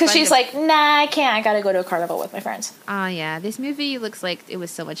 She's like, nah, I can't. I gotta go to a carnival with my friends. Oh yeah, this movie looks like it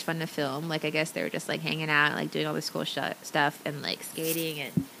was so much fun to film. Like I guess they were just like hanging out, like doing all this cool stuff, and like skating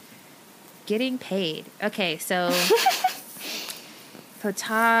and getting paid. Okay, so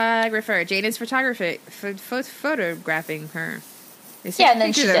photographer Jaden's photographing her. Yeah, and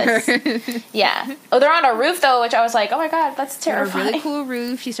then she does. Yeah. Oh, they're on a roof, though, which I was like, oh, my God, that's terrifying. A really cool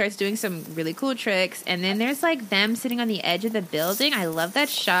roof. She starts doing some really cool tricks. And then there's, like, them sitting on the edge of the building. I love that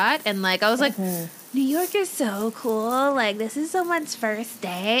shot. And, like, I was like, New York is so cool. Like, this is someone's first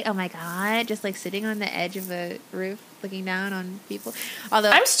day. Oh, my God. Just, like, sitting on the edge of a roof, looking down on people. Although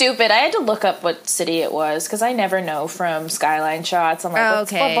I'm stupid. I had to look up what city it was because I never know from skyline shots. I'm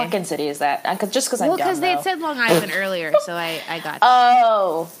like, what fucking city is that? Just because I'm dumb, because they had said Long Island earlier, so I got that.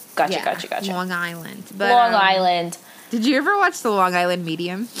 Oh, gotcha. Long Island. But, Long Island. Did you ever watch the Long Island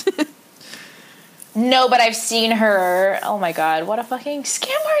Medium? No, but I've seen her. Oh my God, what a fucking scam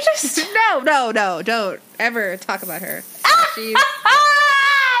artist. No, don't ever talk about her. She's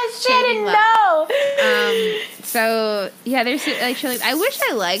she didn't know. So yeah, there's actually. I wish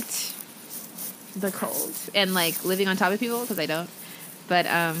I liked the cold and like living on top of people because I don't. But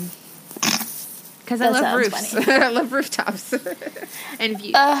because I love roofs. I love rooftops and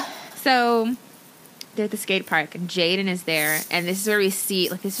views. So they're at the skate park and Jaden is there, and this is where we see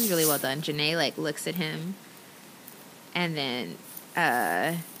like this is really well done. Janae like looks at him, and then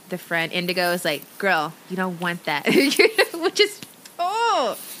the friend Indigo is like, "Girl, you don't want that," which is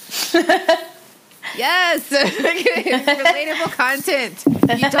yes, relatable content.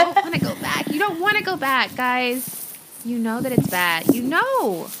 You don't want to go back. You don't want to go back, guys. You know that it's bad. You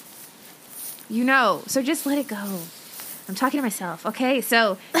know. So just let it go. I'm talking to myself. Okay,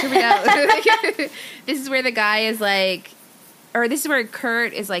 so here we go. This is where the guy is like, or this is where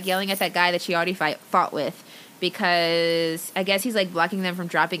Kurt is like yelling at that guy that she already fought with because I guess he's like blocking them from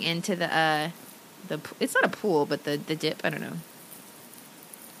dropping into the it's not a pool, but the dip. I don't know.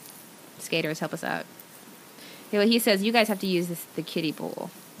 Skaters, help us out. Yeah, well, he says you guys have to use the kiddie pool.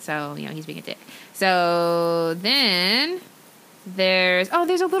 So, he's being a dick. So then there's a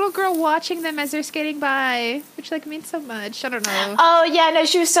little girl watching them as they're skating by, which like means so much. I don't know. Oh yeah, no,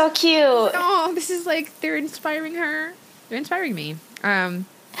 she was so cute. Oh, this is like they're inspiring her. They're inspiring me.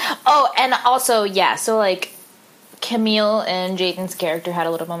 Oh, and also so like Camille and Jaden's character had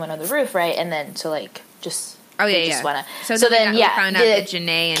a little moment on the roof, right? And then so like just. Oh yeah, just wanna. So then we found out that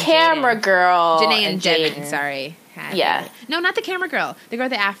Janae and camera Jaden, girl, Janae and Jaden. Sorry, no, not the camera girl. The girl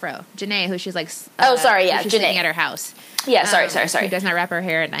with the afro, Janae, who she's like. Janae sitting at her house. Yeah, sorry. Who does not wrap her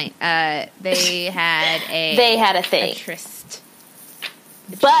hair at night? They had a thing. A tryst.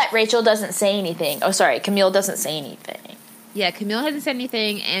 But Rachel doesn't say anything. Oh, sorry, Camille doesn't say anything. Yeah, Camille hasn't said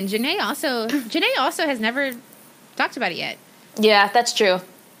anything, and Janae also has never talked about it yet. Yeah, that's true.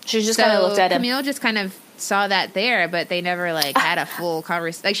 She just kind of looked at him. Camille just kind of saw that there, but they never like had a full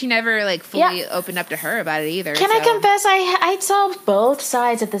conversation. Like she never like fully opened up to her about it either. Can I confess? I saw both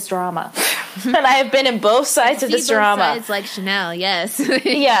sides of this drama, and I have been in both sides of this drama. Sides like Chanel, yes,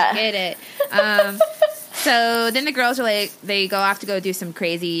 yeah, get it. So then the girls are like, they go off to go do some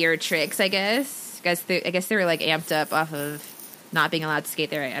crazier tricks. I guess they were like amped up off of not being allowed to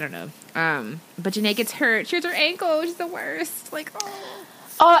skate there. I don't know. But Janae gets hurt. She hurts her ankle. She's the worst. Like,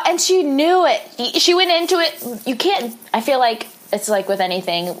 Oh, and she knew it. She went into it. You can't. I feel like it's like with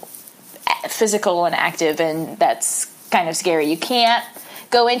anything physical and active, and that's kind of scary. You can't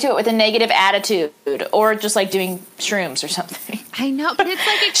go into it with a negative attitude or just like doing shrooms or something. I know, but it's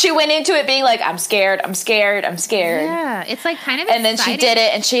like she went into it being like, I'm scared. Yeah, it's like kind of and then she did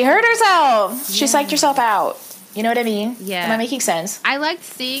it and she hurt herself. Yeah. She psyched herself out. You know what I mean? Yeah. Am I making sense? I liked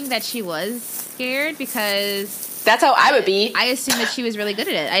seeing that she was scared because that's how I would be. I assumed that she was really good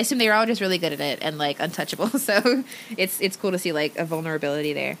at it. I assumed they were all just really good at it and like untouchable. So it's cool to see like a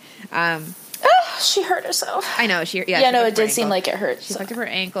vulnerability there. She hurt herself. I know. She it did seem like it hurt. She fucked up her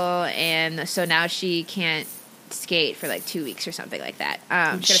ankle, and so now she can't skate for like 2 weeks or something like that.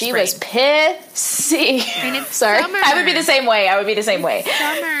 She was pissy. And it's sorry. Summer. I would be the same way. It's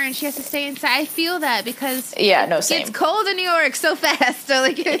summer, and she has to stay inside. I feel that because same. It's cold in New York so fast. So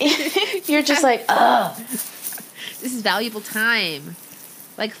like you're just like, ugh. This is valuable time.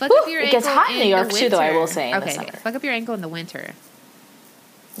 Like fuck up your ankle. It gets hot in New York too, though. I will say. Okay, fuck up your ankle in the winter.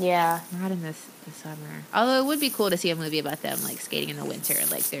 Yeah, not in the summer. Although it would be cool to see a movie about them like skating in the winter,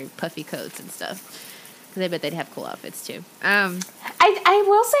 like their puffy coats and stuff. Because I bet they'd have cool outfits too. I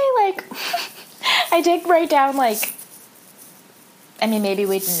will say, like, I did write down like, I mean, maybe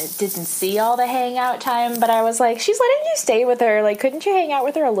we didn't see all the hangout time, but I was like, she's letting you stay with her. Like, couldn't you hang out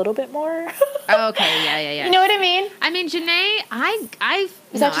with her a little bit more? Oh, okay, yeah. You know what I mean? I mean, Janae,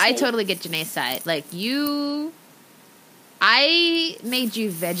 I totally get Janae's side. Like I made you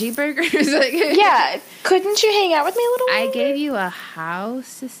veggie burgers. Like, yeah, couldn't you hang out with me a little more? I gave you a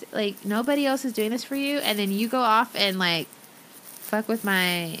house. Like, nobody else is doing this for you, and then you go off and, like, fuck with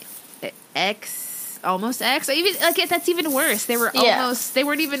my ex almost ex. Or even like that's even worse. They were almost. They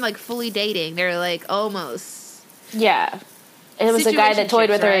weren't even like fully dating. They were like almost. Yeah, it was a guy that toyed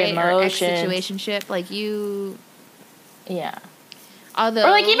with her emotions. Or situationship, like you. Yeah. Although,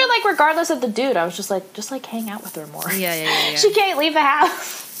 or like even like regardless of the dude, I was just like hang out with her more. Yeah. She can't leave the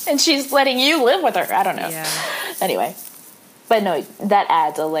house, and she's letting you live with her. I don't know. Yeah. Anyway, but no, that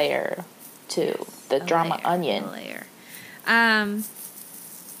adds a layer to the drama onion.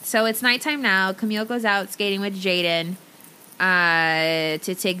 So it's nighttime now. Camille goes out skating with Jaden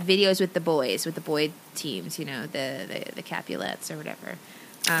to take videos with the boy teams, you know, the Capulets or whatever.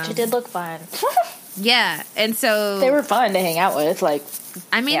 She did look fun. Yeah, and so they were fun to hang out with. Like,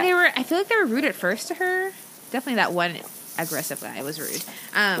 they were. I feel like they were rude at first to her. Definitely that one aggressive guy was rude.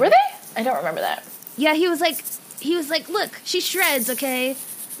 Were they? I don't remember that. Yeah, he was like, look, she shreds, okay?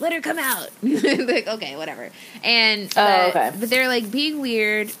 Let her come out. Like, okay, whatever. And but they're like being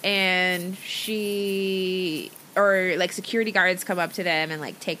weird, and like security guards come up to them and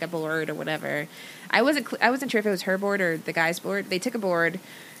like take a board or whatever. I wasn't sure if it was her board or the guy's board. They took a board,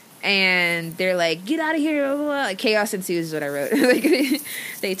 and they're like, get out of here, blah, blah, blah. Like, chaos ensues is what I wrote. Like,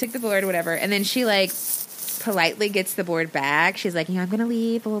 they took the board or whatever, and then she like politely gets the board back. She's like, I'm gonna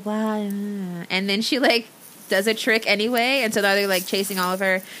leave, blah blah blah, and then she like does a trick anyway, and so now they're like chasing all of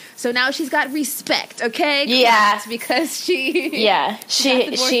her. So now she's got respect, okay? Yeah, because she got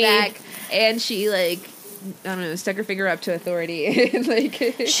the board back, and she like, I don't know, stuck her finger up to authority. And like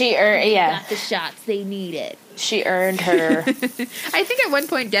she got the shots they needed. She earned her. I think at one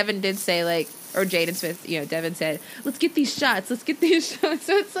point Devin did say like, or Jaden Smith, you know, Devin said, let's get these shots. So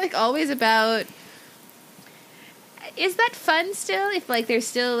it's like always about, is that fun still? If like they're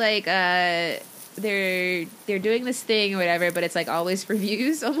still like they're doing this thing or whatever, but it's like always for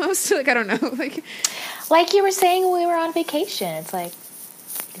views almost. Like, I don't know. Like you were saying when we were on vacation, it's like,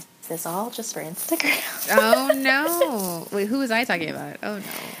 is this all just for Instagram? Oh no. Wait, who was I talking about? Oh no.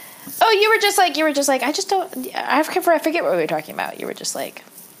 Oh, you were just like, I just don't, I forget what we were talking about. You were just like,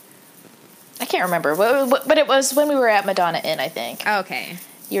 I can't remember, but it was when we were at Madonna Inn, I think. Okay.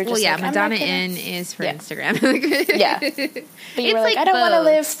 You were just Madonna Inn is for Instagram. Yeah. But you were like, I don't want to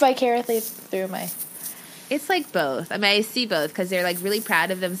live vicariously through my... It's like both. I mean, I see both because they're like really proud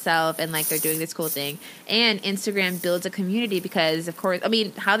of themselves and like they're doing this cool thing. And Instagram builds a community because, of course, I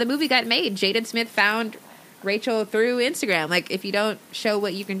mean, how the movie got made. Jaden Smith found Rachel through Instagram. Like, if you don't show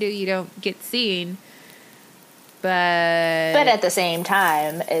what you can do, you don't get seen. But at the same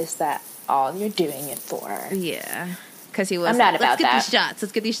time, is that all you're doing it for? Yeah. Because he was I'm not about that. Let's get these shots.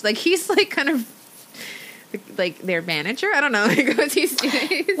 Let's get these... Like, he's like kind of... like their manager. I don't know. Like, what's he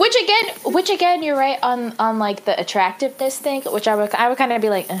doing? Which again, you're right on like the attractiveness thing. Which I would kind of be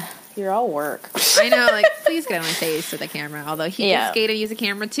like, you're all work. I know. Like, please get on my face with the camera. Although he did skate and use a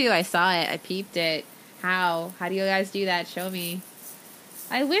camera too. I saw it. I peeped it. How do you guys do that? Show me.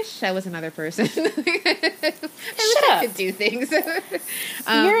 I wish I was another person. I wish I could do things.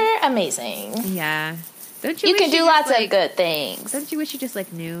 You're amazing. Yeah. Don't you can do lots of good things. Don't you wish you just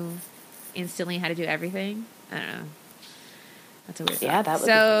like knew instantly how to do everything? I don't know. That's a weird thought. Yeah,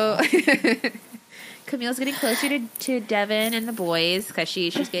 that would be cool. Camille's getting closer to Devin and the boys because she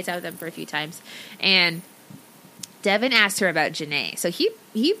skates out with them for a few times. And Devin asked her about Janae. So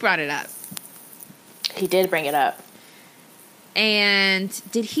he brought it up. He did bring it up. And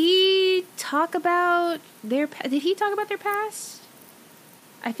did he talk about their past?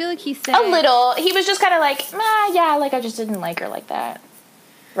 I feel like he said a little. He was just kind of like, yeah, like I just didn't like her like that.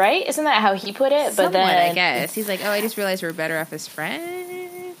 Right? Isn't that how he put it? Somewhat, but then I guess he's like, oh, I just realized we're better off as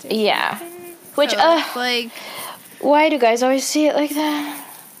friends. Yeah. Which, so like, why do guys always see it like that?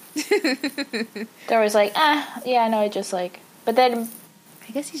 They're always like, yeah, no, I just like, but then.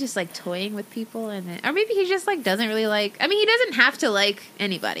 I guess he's just like toying with people, and then, or maybe he just like doesn't really like. I mean, he doesn't have to like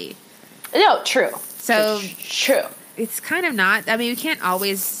anybody. No, true. So true. It's kind of not. I mean, we can't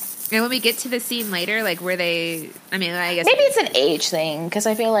always. And when we get to the scene later, like where they, I mean, I guess maybe it's an age thing because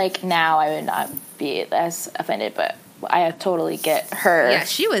I feel like now I would not be as offended, but I totally get her. Yeah,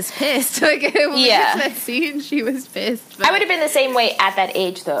 she was pissed. Like when we get to that scene, she was pissed. But I would have been the same way at that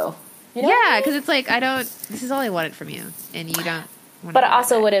age, though. You know yeah, because it's like I don't. This is all I wanted from you, and you don't. But I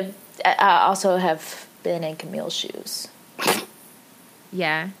also would have also have been in Camille's shoes.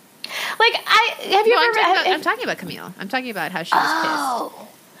 Yeah. Like I'm talking about Camille. I'm talking about how she was pissed.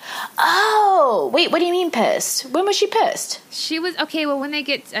 Oh, wait, what do you mean pissed? When was she pissed? She was, okay, well, when they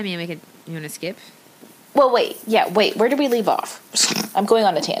get, I mean, you want to skip? Well, wait, where did we leave off? I'm going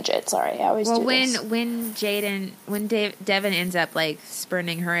on a tangent, sorry, I always do this. When Devin ends up, like,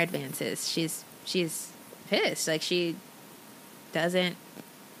 spurning her advances, she's pissed, like, she doesn't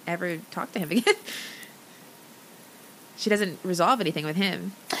ever talk to him again. She doesn't resolve anything with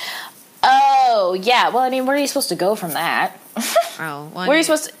him. Oh, yeah. Well, I mean, where are you supposed to go from that? Well, where are you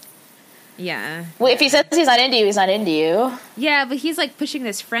supposed to... Yeah. Well, if he says he's not into you, he's not into you. Yeah, but he's, like, pushing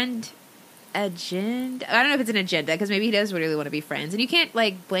this friend agenda. I don't know if it's an agenda, because maybe he does really want to be friends. And you can't,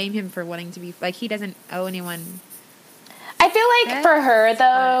 like, blame him for wanting to be... Like, he doesn't owe anyone... I feel like for her,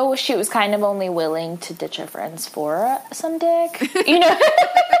 though, she was kind of only willing to ditch her friends for some dick. You know?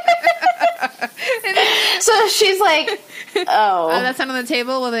 So she's like, oh, that's not on the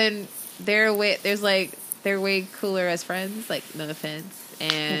table? Well, then they're way cooler as friends. Like, no offense.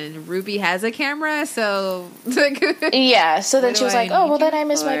 And Ruby has a camera, so... Like, yeah, so then she was like, oh, well, then I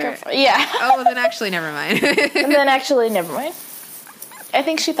miss my girlfriend. Yeah. Oh, well, then actually, never mind. And then actually, never mind. I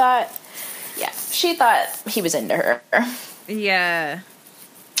think she thought he was into her. Yeah.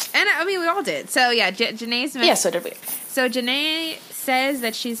 And, I mean, we all did. So, yeah, Janae's... Yeah, so did we. So, Janae says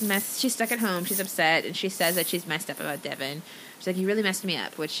that she's stuck at home, she's upset, and she says that she's messed up about Devin. She's like, you really messed me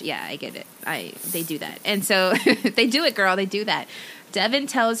up, which, yeah, I get it. They do that. And so, they do it, girl, they do that. Devin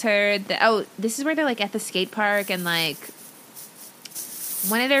tells her that, this is where they're, like, at the skate park, and, like,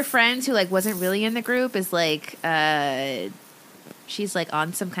 one of their friends who, like, wasn't really in the group is, like, she's, like,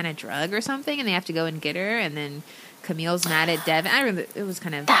 on some kind of drug or something, and they have to go and get her, and then Camille's mad at Devin. I remember, it was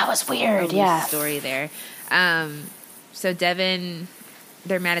kind of... That was weird, yeah. Story there. So Devin,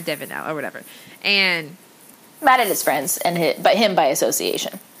 they're mad at Devin now, or whatever. And... Mad at his friends, but him by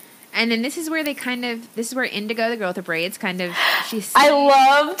association. And then this is where this is where Indigo, the girl with the braids, I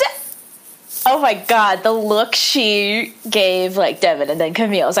loved, oh my god, the look she gave, like, Devin and then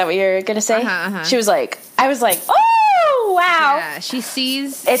Camille. Is that what you're going to say? She was like, I was like, oh, wow. Yeah, she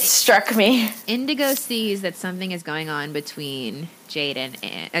sees... It struck me. Indigo sees that something is going on between Jaden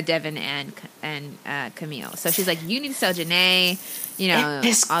and Devin and Camille. So she's like, you need to tell Janae, you know,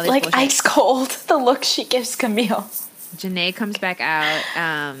 it's all this like bullshit. Ice cold, the look she gives Camille. Janae comes back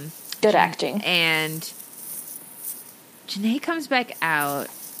out. Good acting. And Janae comes back out,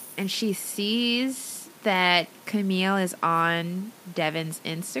 and she sees that Camille is on Devin's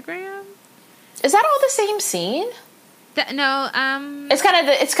Instagram. Is that all the same scene? No, it's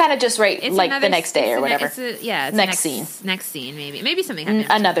kind of just right, like the next day or whatever. It's next scene, maybe something happened.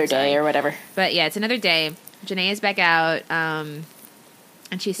 Another day or whatever. But yeah, it's another day. Janae is back out, and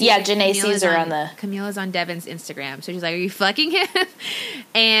she sees Janae sees her on the... Camille is on Devin's Instagram, so she's like, "Are you fucking him?"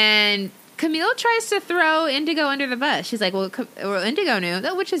 And Camille tries to throw Indigo under the bus. She's like, "Well, Indigo knew,"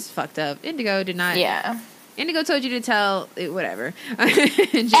 which is fucked up. Indigo did not. Yeah. Indigo told you to tell whatever.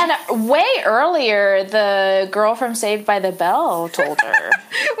 And way earlier, the girl from Saved by the Bell told her.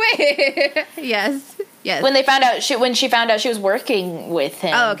 Wait. Yes. When she found out she was working with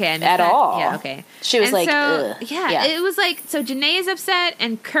him. Oh, okay. At all. Yeah. Okay. She was like, ugh. Yeah. It was like, so Janae is upset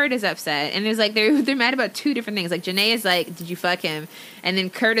and Kurt is upset, and there's like they're mad about two different things. Like Janae is like, did you fuck him? And then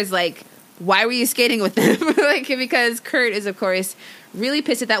Kurt is like, why were you skating with them? Like, because Kurt is, of course, really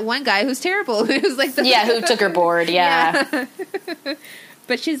pissed at that one guy who's terrible. It was like who took her board. Yeah.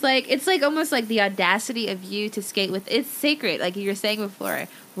 But she's like, it's like almost like the audacity of you to skate with. It's sacred, like you were saying before.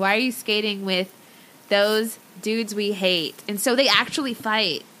 Why are you skating with those dudes we hate? And so they actually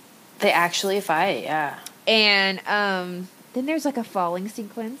fight. Yeah. And then there's like a falling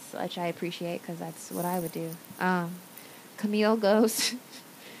sequence, which I appreciate because that's what I would do. Camille goes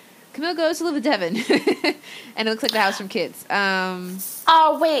to live with Devin. And it looks like the house from Kids.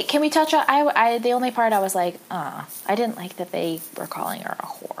 Oh, wait. Can we touch on... the only part I was like, I didn't like that they were calling her a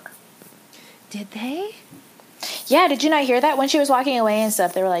whore. Did they? Yeah, did you not hear that? When she was walking away and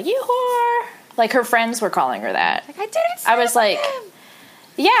stuff, they were like, you whore. Like, her friends were calling her that. Like, I didn't sleep with him.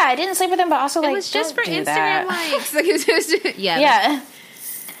 Yeah, I didn't sleep with him, but also, like, it was just for Instagram that. likes. Like, it was just, yeah.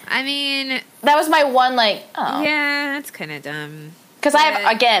 I mean... That was my one, like, oh. Yeah, that's kind of dumb. Because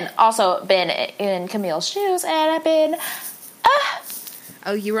I've, again, also been in Camille's shoes, and I've been...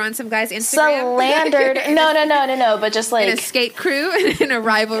 Oh, you were on some guy's Instagram? Slandered. No, but just, like... In a skate crew? In a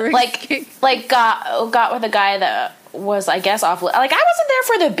rivalry? Like got with a guy that was, I guess, off... Like, I wasn't there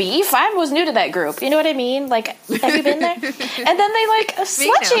for the beef. I was new to that group. You know what I mean? Like, have you been there? And then they, like,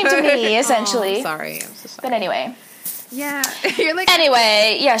 slut-shamed me, essentially. Oh, sorry. I'm so sorry. But anyway... Yeah. You're like...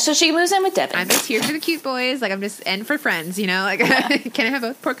 Anyway, yeah, so she moves in with Devin. I'm just here for the cute boys. Like, I'm just... And for friends, you know? Like, can I have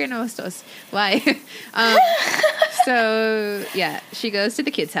both? Porque no estos? Why? So, yeah, she goes to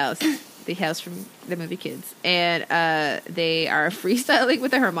the kids' house. The house from the movie Kids. And they are freestyling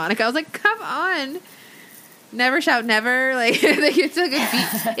with a harmonica. I was like, come on. Never shout never. Like, it's like a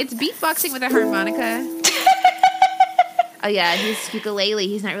beat... It's beatboxing with a harmonica. Oh, yeah, he's ukulele.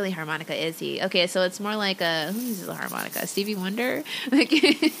 He's not really harmonica, is he? Okay, so it's more like who uses a harmonica? Stevie Wonder? Like,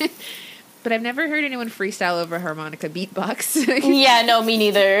 but I've never heard anyone freestyle over harmonica beatbox. Yeah, no, me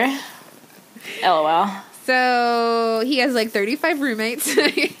neither. LOL. So he has like 35 roommates.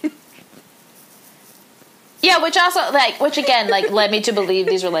 Yeah, which again, like, led me to believe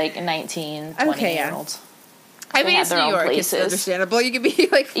these were like 19, 20-year-olds. I mean, it's New York. It's understandable. You could be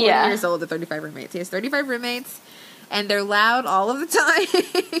like 40 years old with 35 roommates. He has 35 roommates, and they're loud all of the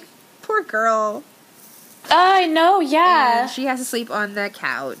time. Poor girl. I know, yeah. And she has to sleep on the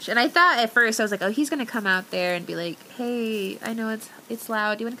couch. And I thought at first, I was like, oh, he's going to come out there and be like, hey, I know it's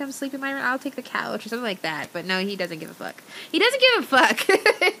loud. Do you want to come sleep in my room? I'll take the couch or something like that. But no, he doesn't give a fuck. He doesn't give a fuck.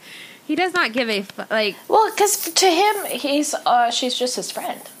 He does not give a fuck. Like, well, because to him, she's just his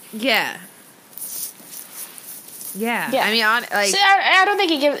friend. Yeah. Yeah. I mean, so I don't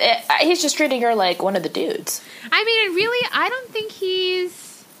think he gives. He's just treating her like one of the dudes. I mean, really, I don't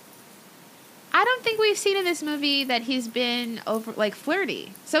think we've seen in this movie that he's been over like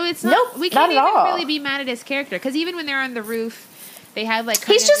flirty. So it's not. Nope, we can't even really be mad at his character because even when they're on the roof, they have like.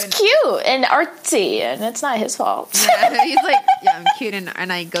 He's just cute and artsy, and it's not his fault. Yeah, he's like, yeah, I'm cute, and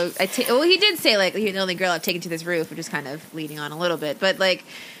I go. Well, he did say like you're the only girl I've taken to this roof, which is kind of leading on a little bit, but like.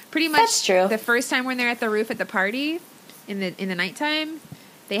 Pretty much that's true. The first time when they're at the roof at the party in the nighttime,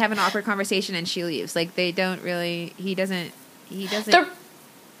 they have an awkward conversation and she leaves. Like they don't really he doesn't the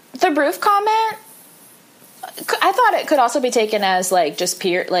roof comment I thought it could also be taken as like just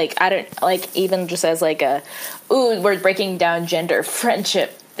peer like I don't like even just as like a we're breaking down gender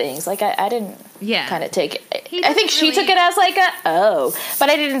friendship things. Like I didn't kind of take it. I think she took it as like but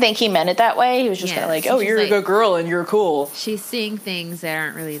I didn't think he meant it that way. He was just kind of like, oh, you're like, a good girl and you're cool. She's seeing things that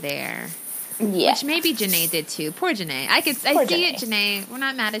aren't really there. Yeah. Which maybe Janae did too. Poor Janae. I see it, Janae. We're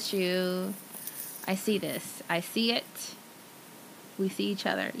not mad at you. I see this. I see it. We see each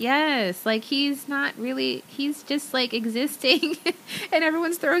other. Yes. Like he's not really, he's just like existing and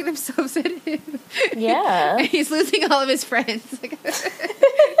everyone's throwing themselves at him. Yeah. And he's losing all of his friends.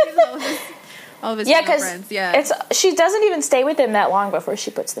 all of his friends. Yeah. She doesn't even stay with him that long before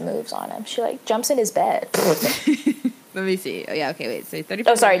she puts the moves on him. She like jumps in his bed. Let me see. Oh yeah. Okay. Wait. So 30.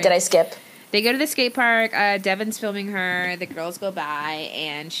 Oh, sorry. Did I skip? They go to the skate park. Devon's filming her. The girls go by,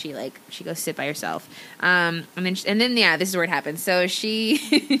 and she goes sit by herself. And then this is where it happens. So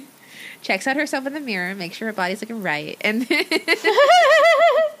she checks out herself in the mirror, makes sure her body's looking right, and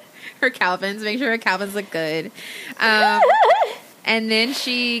her Calvins, make sure her Calvins look good. And then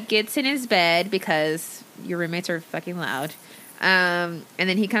she gets in his bed because your roommates are fucking loud. And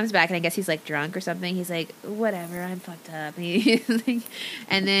then he comes back, and I guess he's like drunk or something. He's like, whatever, I'm fucked up. And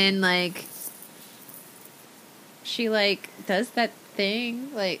then like. She, like, does that thing.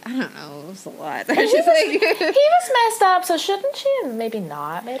 Like, I don't know. It was a lot. He was messed up, so shouldn't she have maybe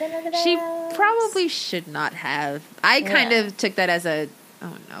not made him into that? She probably should not have. I kind of took that as a,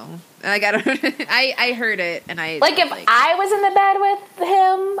 oh, no. Like, I don't I heard it, and I... Like, if I was in the bed with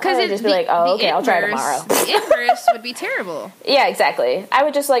him, I would just be like, oh, okay, I'll try tomorrow. The inverse would be terrible. Yeah, exactly. I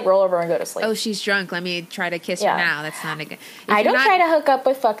would just, like, roll over and go to sleep. Oh, she's drunk. Let me try to kiss her now. That's not a good... I don't try to hook up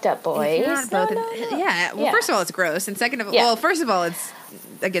with fucked up boys. No. Yeah. Well, first of all, it's gross. And second of all... Well, first of all, it's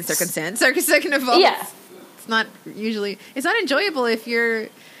against their consent. Second of all, it's not usually... It's not enjoyable if you're...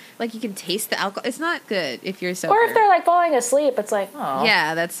 Like, you can taste the alcohol. It's not good if you're sober. Or if they're, like, falling asleep, it's like, oh.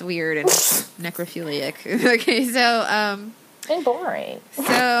 Yeah, that's weird and necrophiliac. Okay, so, and boring.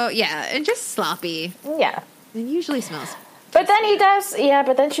 So, yeah, and just sloppy. Yeah. It usually smells. But then he does,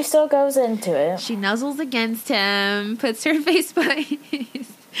 but then she still goes into it. She nuzzles against him, puts her face by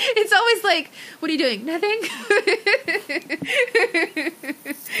his. It's always like, what are you doing? Nothing?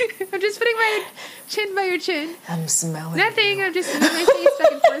 I'm just putting my chin by your chin. I'm smelling nothing. You. I'm just moving my face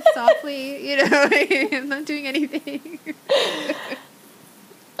back and forth softly. You know, I'm not doing anything.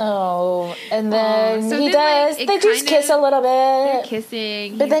 Oh, and then he does. Like, they just kiss a little bit. They're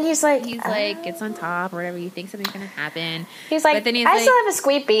kissing. But then he's like, gets on top or whatever. You think something's going to happen. He's like, but then I still have a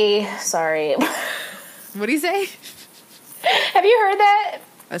squeepy. Sorry. What do you say? Have you heard that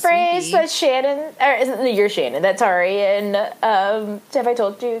phrase that Shannon, or isn't you're Shannon, that's Ari, and have I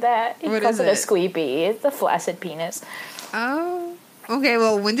told you that? He calls it a squeepy. It's a flaccid penis. Oh. Okay,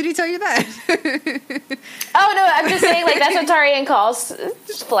 well, when did he tell you that? Oh, no, I'm just saying, like, that's what Tarian calls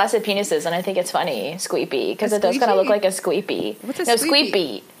flaccid penises, and I think it's funny, squeepy, because it does kind of look like a squeepy. What's a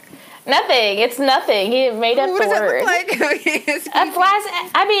squeepy? Nothing. It's nothing. He made up what the word. What does it look like? Okay, a flaccid.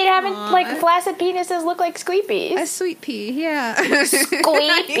 I mean, haven't like flaccid penises look like squeepies? A sweet pea, yeah.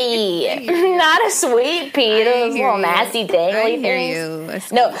 Squeepy, not a sweet pea. Those little nasty dangly things. I hear you. A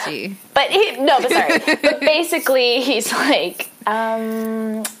no, but sorry. But basically, he's like,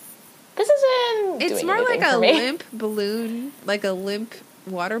 this isn't. It's more like a limp balloon, like a limp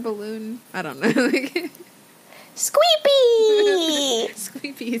water balloon. I don't know. Squeepy!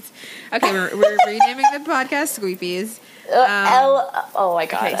 Squeepies. Okay, we're renaming the podcast Squeepies. Oh my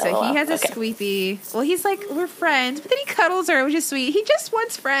god. Okay, so he has a squeepy. Well, he's like, we're friends, but then he cuddles her, which is sweet. He just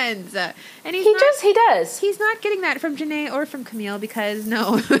wants friends. And he does. He's not getting that from Janae or from Camille because,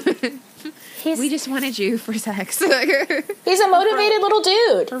 no. We just wanted you for sex. He's a motivated little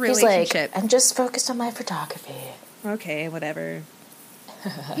dude. For relationship. He's like, I'm just focused on my photography. Okay, whatever.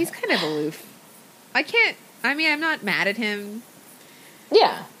 He's kind of aloof. I'm not mad at him.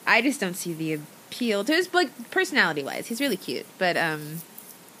 Yeah. I just don't see the appeal to his, like, personality-wise. He's really cute, but,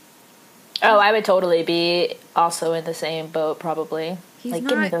 Oh, I would totally be also in the same boat, probably. Give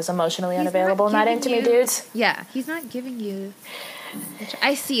me those emotionally unavailable, not into me dudes. Yeah, he's not giving you...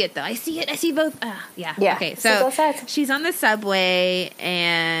 I see it, though. I see both. Yeah. Okay, so she's on the subway,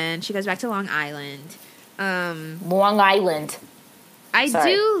 and she goes back to Long Island. Long Island. I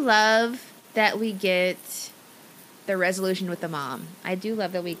do love that we get the resolution with the mom. I do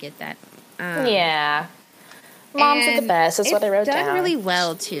love that we get that. Yeah. Moms are the best. That's what I wrote down. It's done really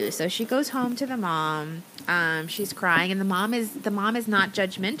well, too. So she goes home to the mom. She's crying, and the mom is not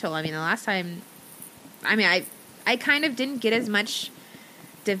judgmental. I mean, the last time... I kind of didn't get as much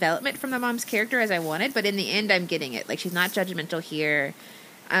development from the mom's character as I wanted, but in the end, I'm getting it. Like, she's not judgmental here.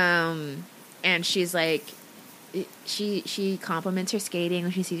 And she's like... She compliments her skating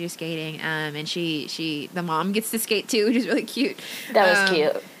when she sees her skating, and the mom gets to skate too, which is really cute. That was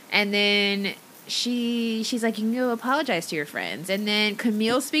cute. And then she's like, you can go apologize to your friends. And then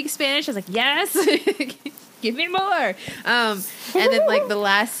Camille speaks Spanish. I was like, yes, give me more. And then like the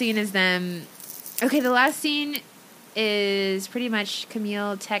last scene is them. Okay, the last scene is pretty much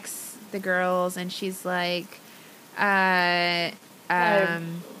Camille texts the girls, and she's like,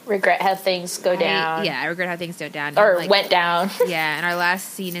 regret how things go down. I regret how things go down. Or like, went down. Yeah, and our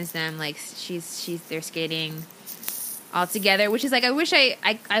last scene is them, like, they're skating all together, which is, like, I wish I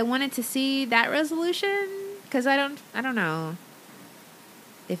wanted to see that resolution, because I don't know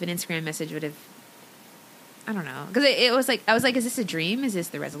if an Instagram message would have, I don't know. Because it was, like, I was like, is this a dream? Is this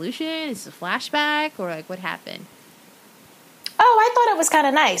the resolution? Is this a flashback? Or, like, what happened? Oh, I thought it was kind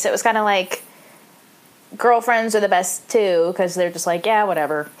of nice. It was kind of like... Girlfriends are the best too, because they're just like, yeah,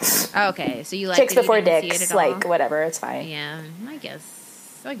 whatever. Okay, so you like chicks before dicks, like whatever, it's fine. Yeah, I guess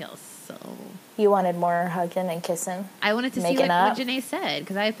so. You wanted more hugging and kissing. I wanted to see what Janae said,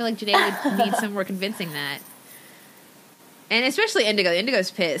 because I feel like Janae would need some more convincing that. And especially Indigo. Indigo's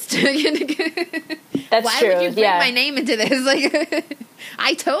pissed. That's Why true. would you bring my name into this? Like,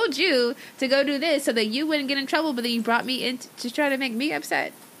 I told you to go do this so that you wouldn't get in trouble, but then you brought me in to try to make me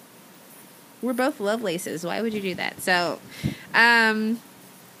upset. We're both Lovelaces. Why would you do that? So,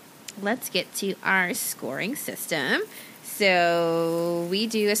 let's get to our scoring system. So, we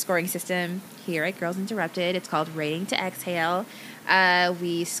do a scoring system here at Girls Interrupted. It's called Rating to Exhale.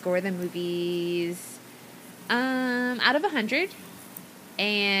 We score the movies out of 100.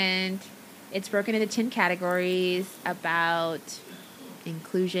 And it's broken into 10 categories about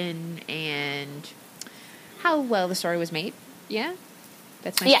inclusion and how well the story was made. Yeah?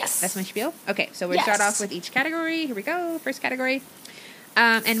 That's my spiel. Okay, so we'll start off with each category. Here we go. First category.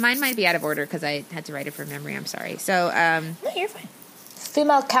 And mine might be out of order because I had to write it from memory. I'm sorry. So, no, you're fine.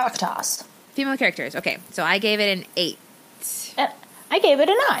 Female characters. Female characters. Okay, so I gave it an 8. I gave it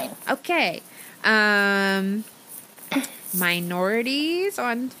a 9. Okay. Minorities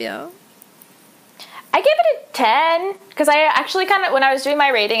on film. I gave it a 10 because I actually kind of, when I was doing my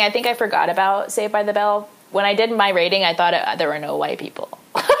rating, I think I forgot about Saved by the Bell. When I did my rating, I thought there were no white people.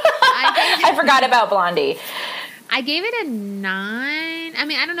 I forgot about Blondie. I gave it a 9. I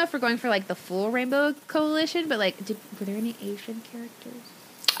mean, I don't know if we're going for, like, the full Rainbow Coalition, but, like, were there any Asian characters?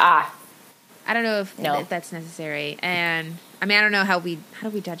 I don't know if that's necessary. And, I mean, I don't know how do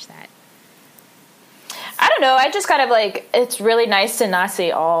we judge that? I don't know. I just kind of, like, it's really nice to not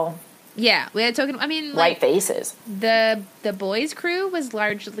see all... Yeah, we had token. I mean, white faces. The boys' crew was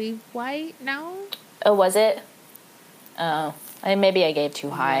largely white. No. Oh, was it? Oh, maybe I gave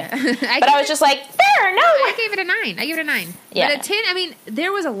too high. Yeah. But I was just like, there, no. I gave it a 9. I gave it a 9. Yeah. But a 10. I mean,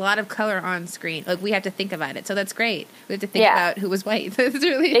 there was a lot of color on screen. Like, we have to think about it, so that's great. We have to think about who was white. That's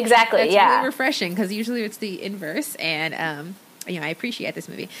really really refreshing because usually it's the inverse. And I appreciate this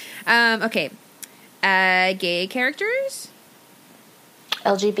movie. Okay. Gay characters?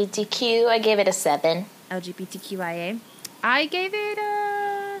 LGBTQ, I gave it a 7. LGBTQIA. I gave it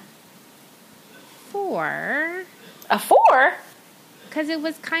a 4. A 4? Because it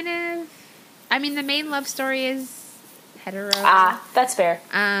was kind of... I mean, the main love story is hetero. That's fair.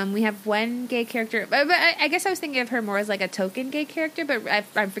 We have one gay character. But I guess I was thinking of her more as like a token gay character, but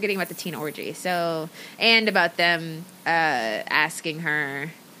I'm forgetting about the teen orgy. So, and about them asking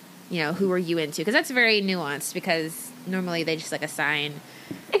her, who are you into? Because that's very nuanced, because normally they just like assign...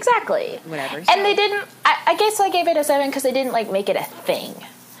 Exactly. Whatever. And they didn't... I guess I gave it a 7 because they didn't, like, make it a thing.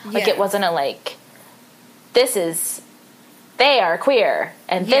 Like, it wasn't a, like... This is... They are queer,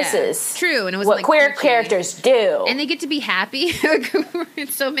 and this is... True, and it was what like queer preachy. characters do. And they get to be happy. In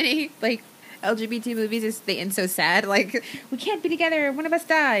so many, like, LGBT movies, they end so sad. Like, we can't be together, one of us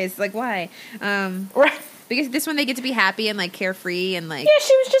dies. Like, why? Right. Because this one they get to be happy and, like, carefree and, like... Yeah,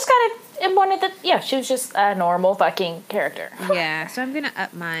 she was just kind of in one of the... Yeah, she was just a normal fucking character. Yeah, so I'm gonna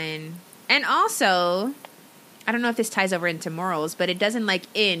up mine. And also, I don't know if this ties over into morals, but it doesn't, like,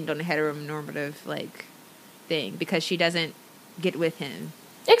 end on a heteronormative, like, thing. Because she doesn't get with him.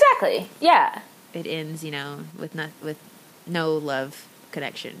 Exactly, yeah. It ends, with no love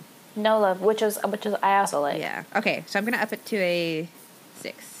connection. No love, which is I also like. Yeah. Okay, so I'm gonna up it to a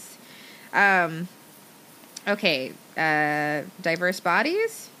 6. Okay, diverse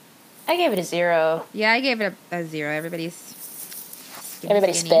bodies? I gave it a 0. Yeah, I gave it a 0. Everybody's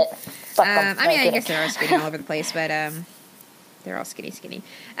skinny. Spit. Fuck them. I guess they're all skinny all over the place, but they're all skinny.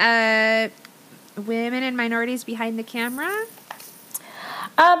 Women and minorities behind the camera?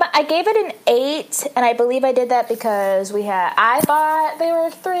 I gave it an 8, and I believe I did that because I thought they were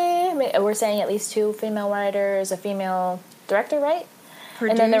 3. We're saying at least 2 female writers, a female director, right?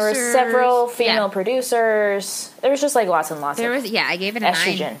 Producers. And then there were several female producers. There was just like lots and lots of I gave it a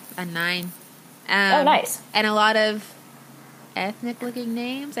estrogen. 9. A 9. Oh, nice. And a lot of ethnic-looking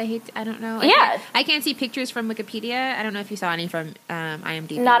names. I don't know. I can't see pictures from Wikipedia. I don't know if you saw any from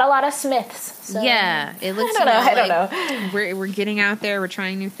IMDb. Not a lot of Smiths. So. Yeah, it looks. I don't know. We're getting out there. We're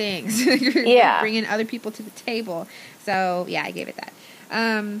trying new things. Bringing other people to the table. So yeah, I gave it that.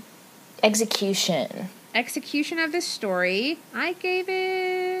 Execution of this story. I gave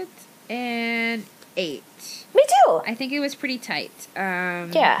it an 8. Me too. I think it was pretty tight.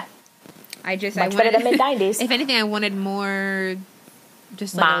 Yeah. Much better than mid-90s. If anything, I wanted more,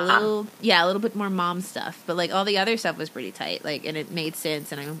 just like a little bit more mom stuff. But like all the other stuff was pretty tight, like, and it made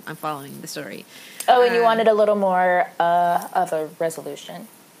sense, and I'm following the story. Oh, and you wanted a little more of a resolution.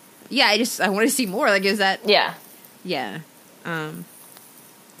 Yeah, I wanted to see more. Like, is that? Yeah. Yeah.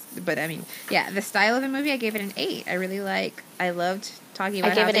 But I mean, yeah, the style of the movie, I gave it an 8. I loved talking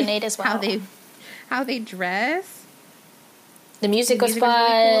about. I gave it an 8 as well. How they dress. The music was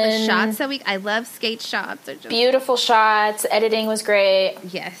fun. Really cool. The shots I love skate shots. They're just beautiful shots. Editing was great.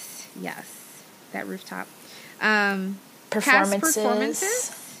 Yes. That rooftop.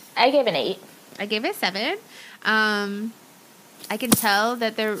 Performances. I gave an 8. I gave it a 7. I can tell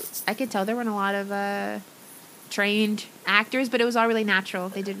there weren't a lot of trained actors, but it was all really natural.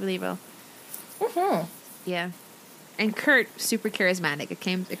 They did really well. Mm-hmm. Yeah. And Kurt, super charismatic. It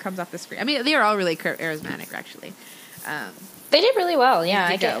comes off the screen. I mean, they are all really charismatic, actually. They did really well, yeah.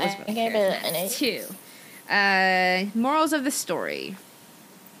 I gave it an 8. 2. Morals of the story.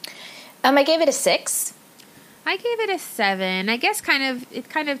 I gave it a 6. I gave it a 7. I guess it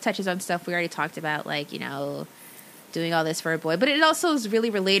kind of touches on stuff we already talked about, like, doing all this for a boy. But it also is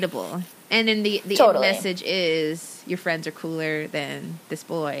really relatable. And then the totally. end message is your friends are cooler than this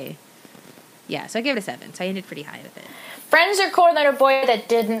boy. Yeah, so I gave it a 7. So I ended pretty high with it. Friends are cooler than a boy that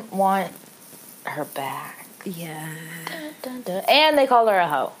didn't want her back. Yeah. Dun, dun, dun. And they called her a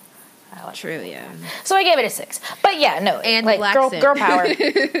hoe. True, yeah. So I gave it a 6. But yeah, no. And like black girl power.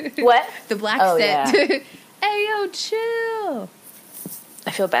 What? The black scent. Yeah. Hey, yo, chill.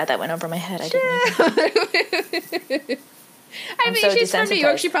 I feel bad that went over my head. I didn't. I mean, she's from New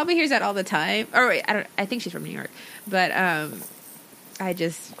York. She probably hears that all the time. Or wait, I think she's from New York. But I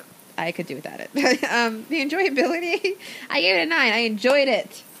could do without it. The enjoyability. I gave it a 9. I enjoyed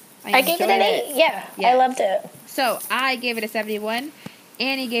it. I gave it an 8. Yeah, I loved it. So I gave it a 71.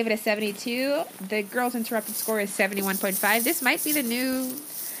 Annie gave it a 72. The Girls Interrupted score is 71.5. This might be the new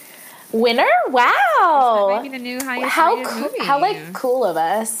winner. Wow, this might be the new highest rated movie. How cool of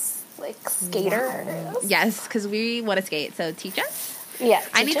us, skaters. Wow. Yes, because we want to skate. So teach us. Yeah,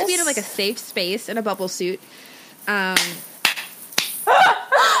 I need to be in a safe space in a bubble suit. Bubble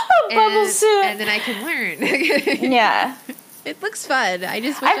suit, and then I can learn. Yeah. It looks fun. I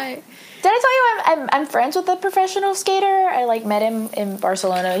just wish Did I tell you I'm friends with a professional skater? I like met him in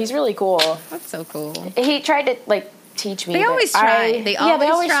Barcelona. He's really cool. That's so cool. He tried to like teach me. They always try. They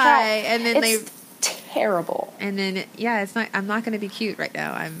always try, and then it's terrible. And then it's not. I'm not going to be cute right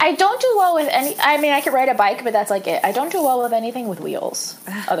now. I don't do well with any. I mean, I could ride a bike, but that's like it. I don't do well with anything with wheels.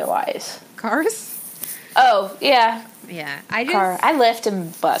 Otherwise, cars. Oh yeah. Yeah, I lift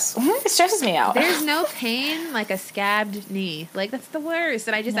and bus. It stresses me out. There's no pain like a scabbed knee. Like that's the worst.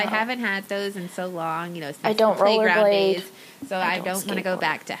 And I haven't had those in so long. Since I don't rollerblade. So I don't want to go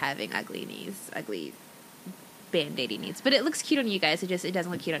back to having ugly knees, ugly band-aiding needs. But it looks cute on you guys. It doesn't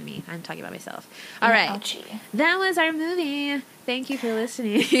look cute on me. I'm talking about myself. All right. Ouchie. That was our movie. Thank you for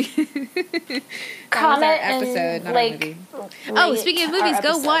listening. Comment episode, not our movie. Oh, speaking of movies,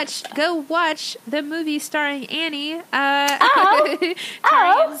 go watch the movie starring Annie.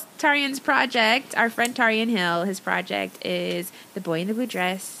 Tarian's project. Our friend Tarian Hill. His project is The Boy in the Blue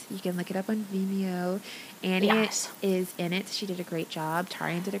Dress. You can look it up on Vimeo. Annie is in it. She did a great job.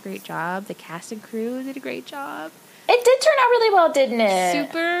 Tarian did a great job. The cast and crew did a great job. It did turn out really well, didn't it?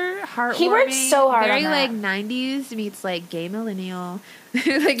 Super heartwarming. He worked so hard Very on that. like 90s meets like gay millennial.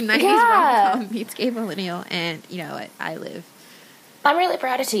 Like 90s rom-com meets gay millennial. And you know what? I live. I'm really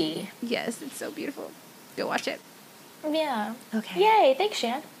proud of T. Yes, it's so beautiful. Go watch it. Yeah. Okay. Yay. Thanks,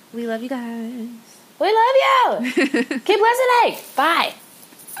 Shan. We love you guys. We love you. Keep listening. Bye.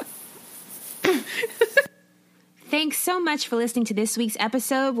 Thanks so much for listening to this week's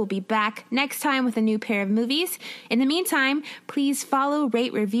episode. We'll be back next time with a new pair of movies. In the meantime, please follow,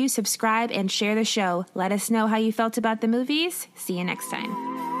 rate, review, subscribe, and share the show. Let us know how you felt about the movies. See you next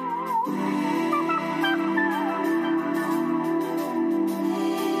time.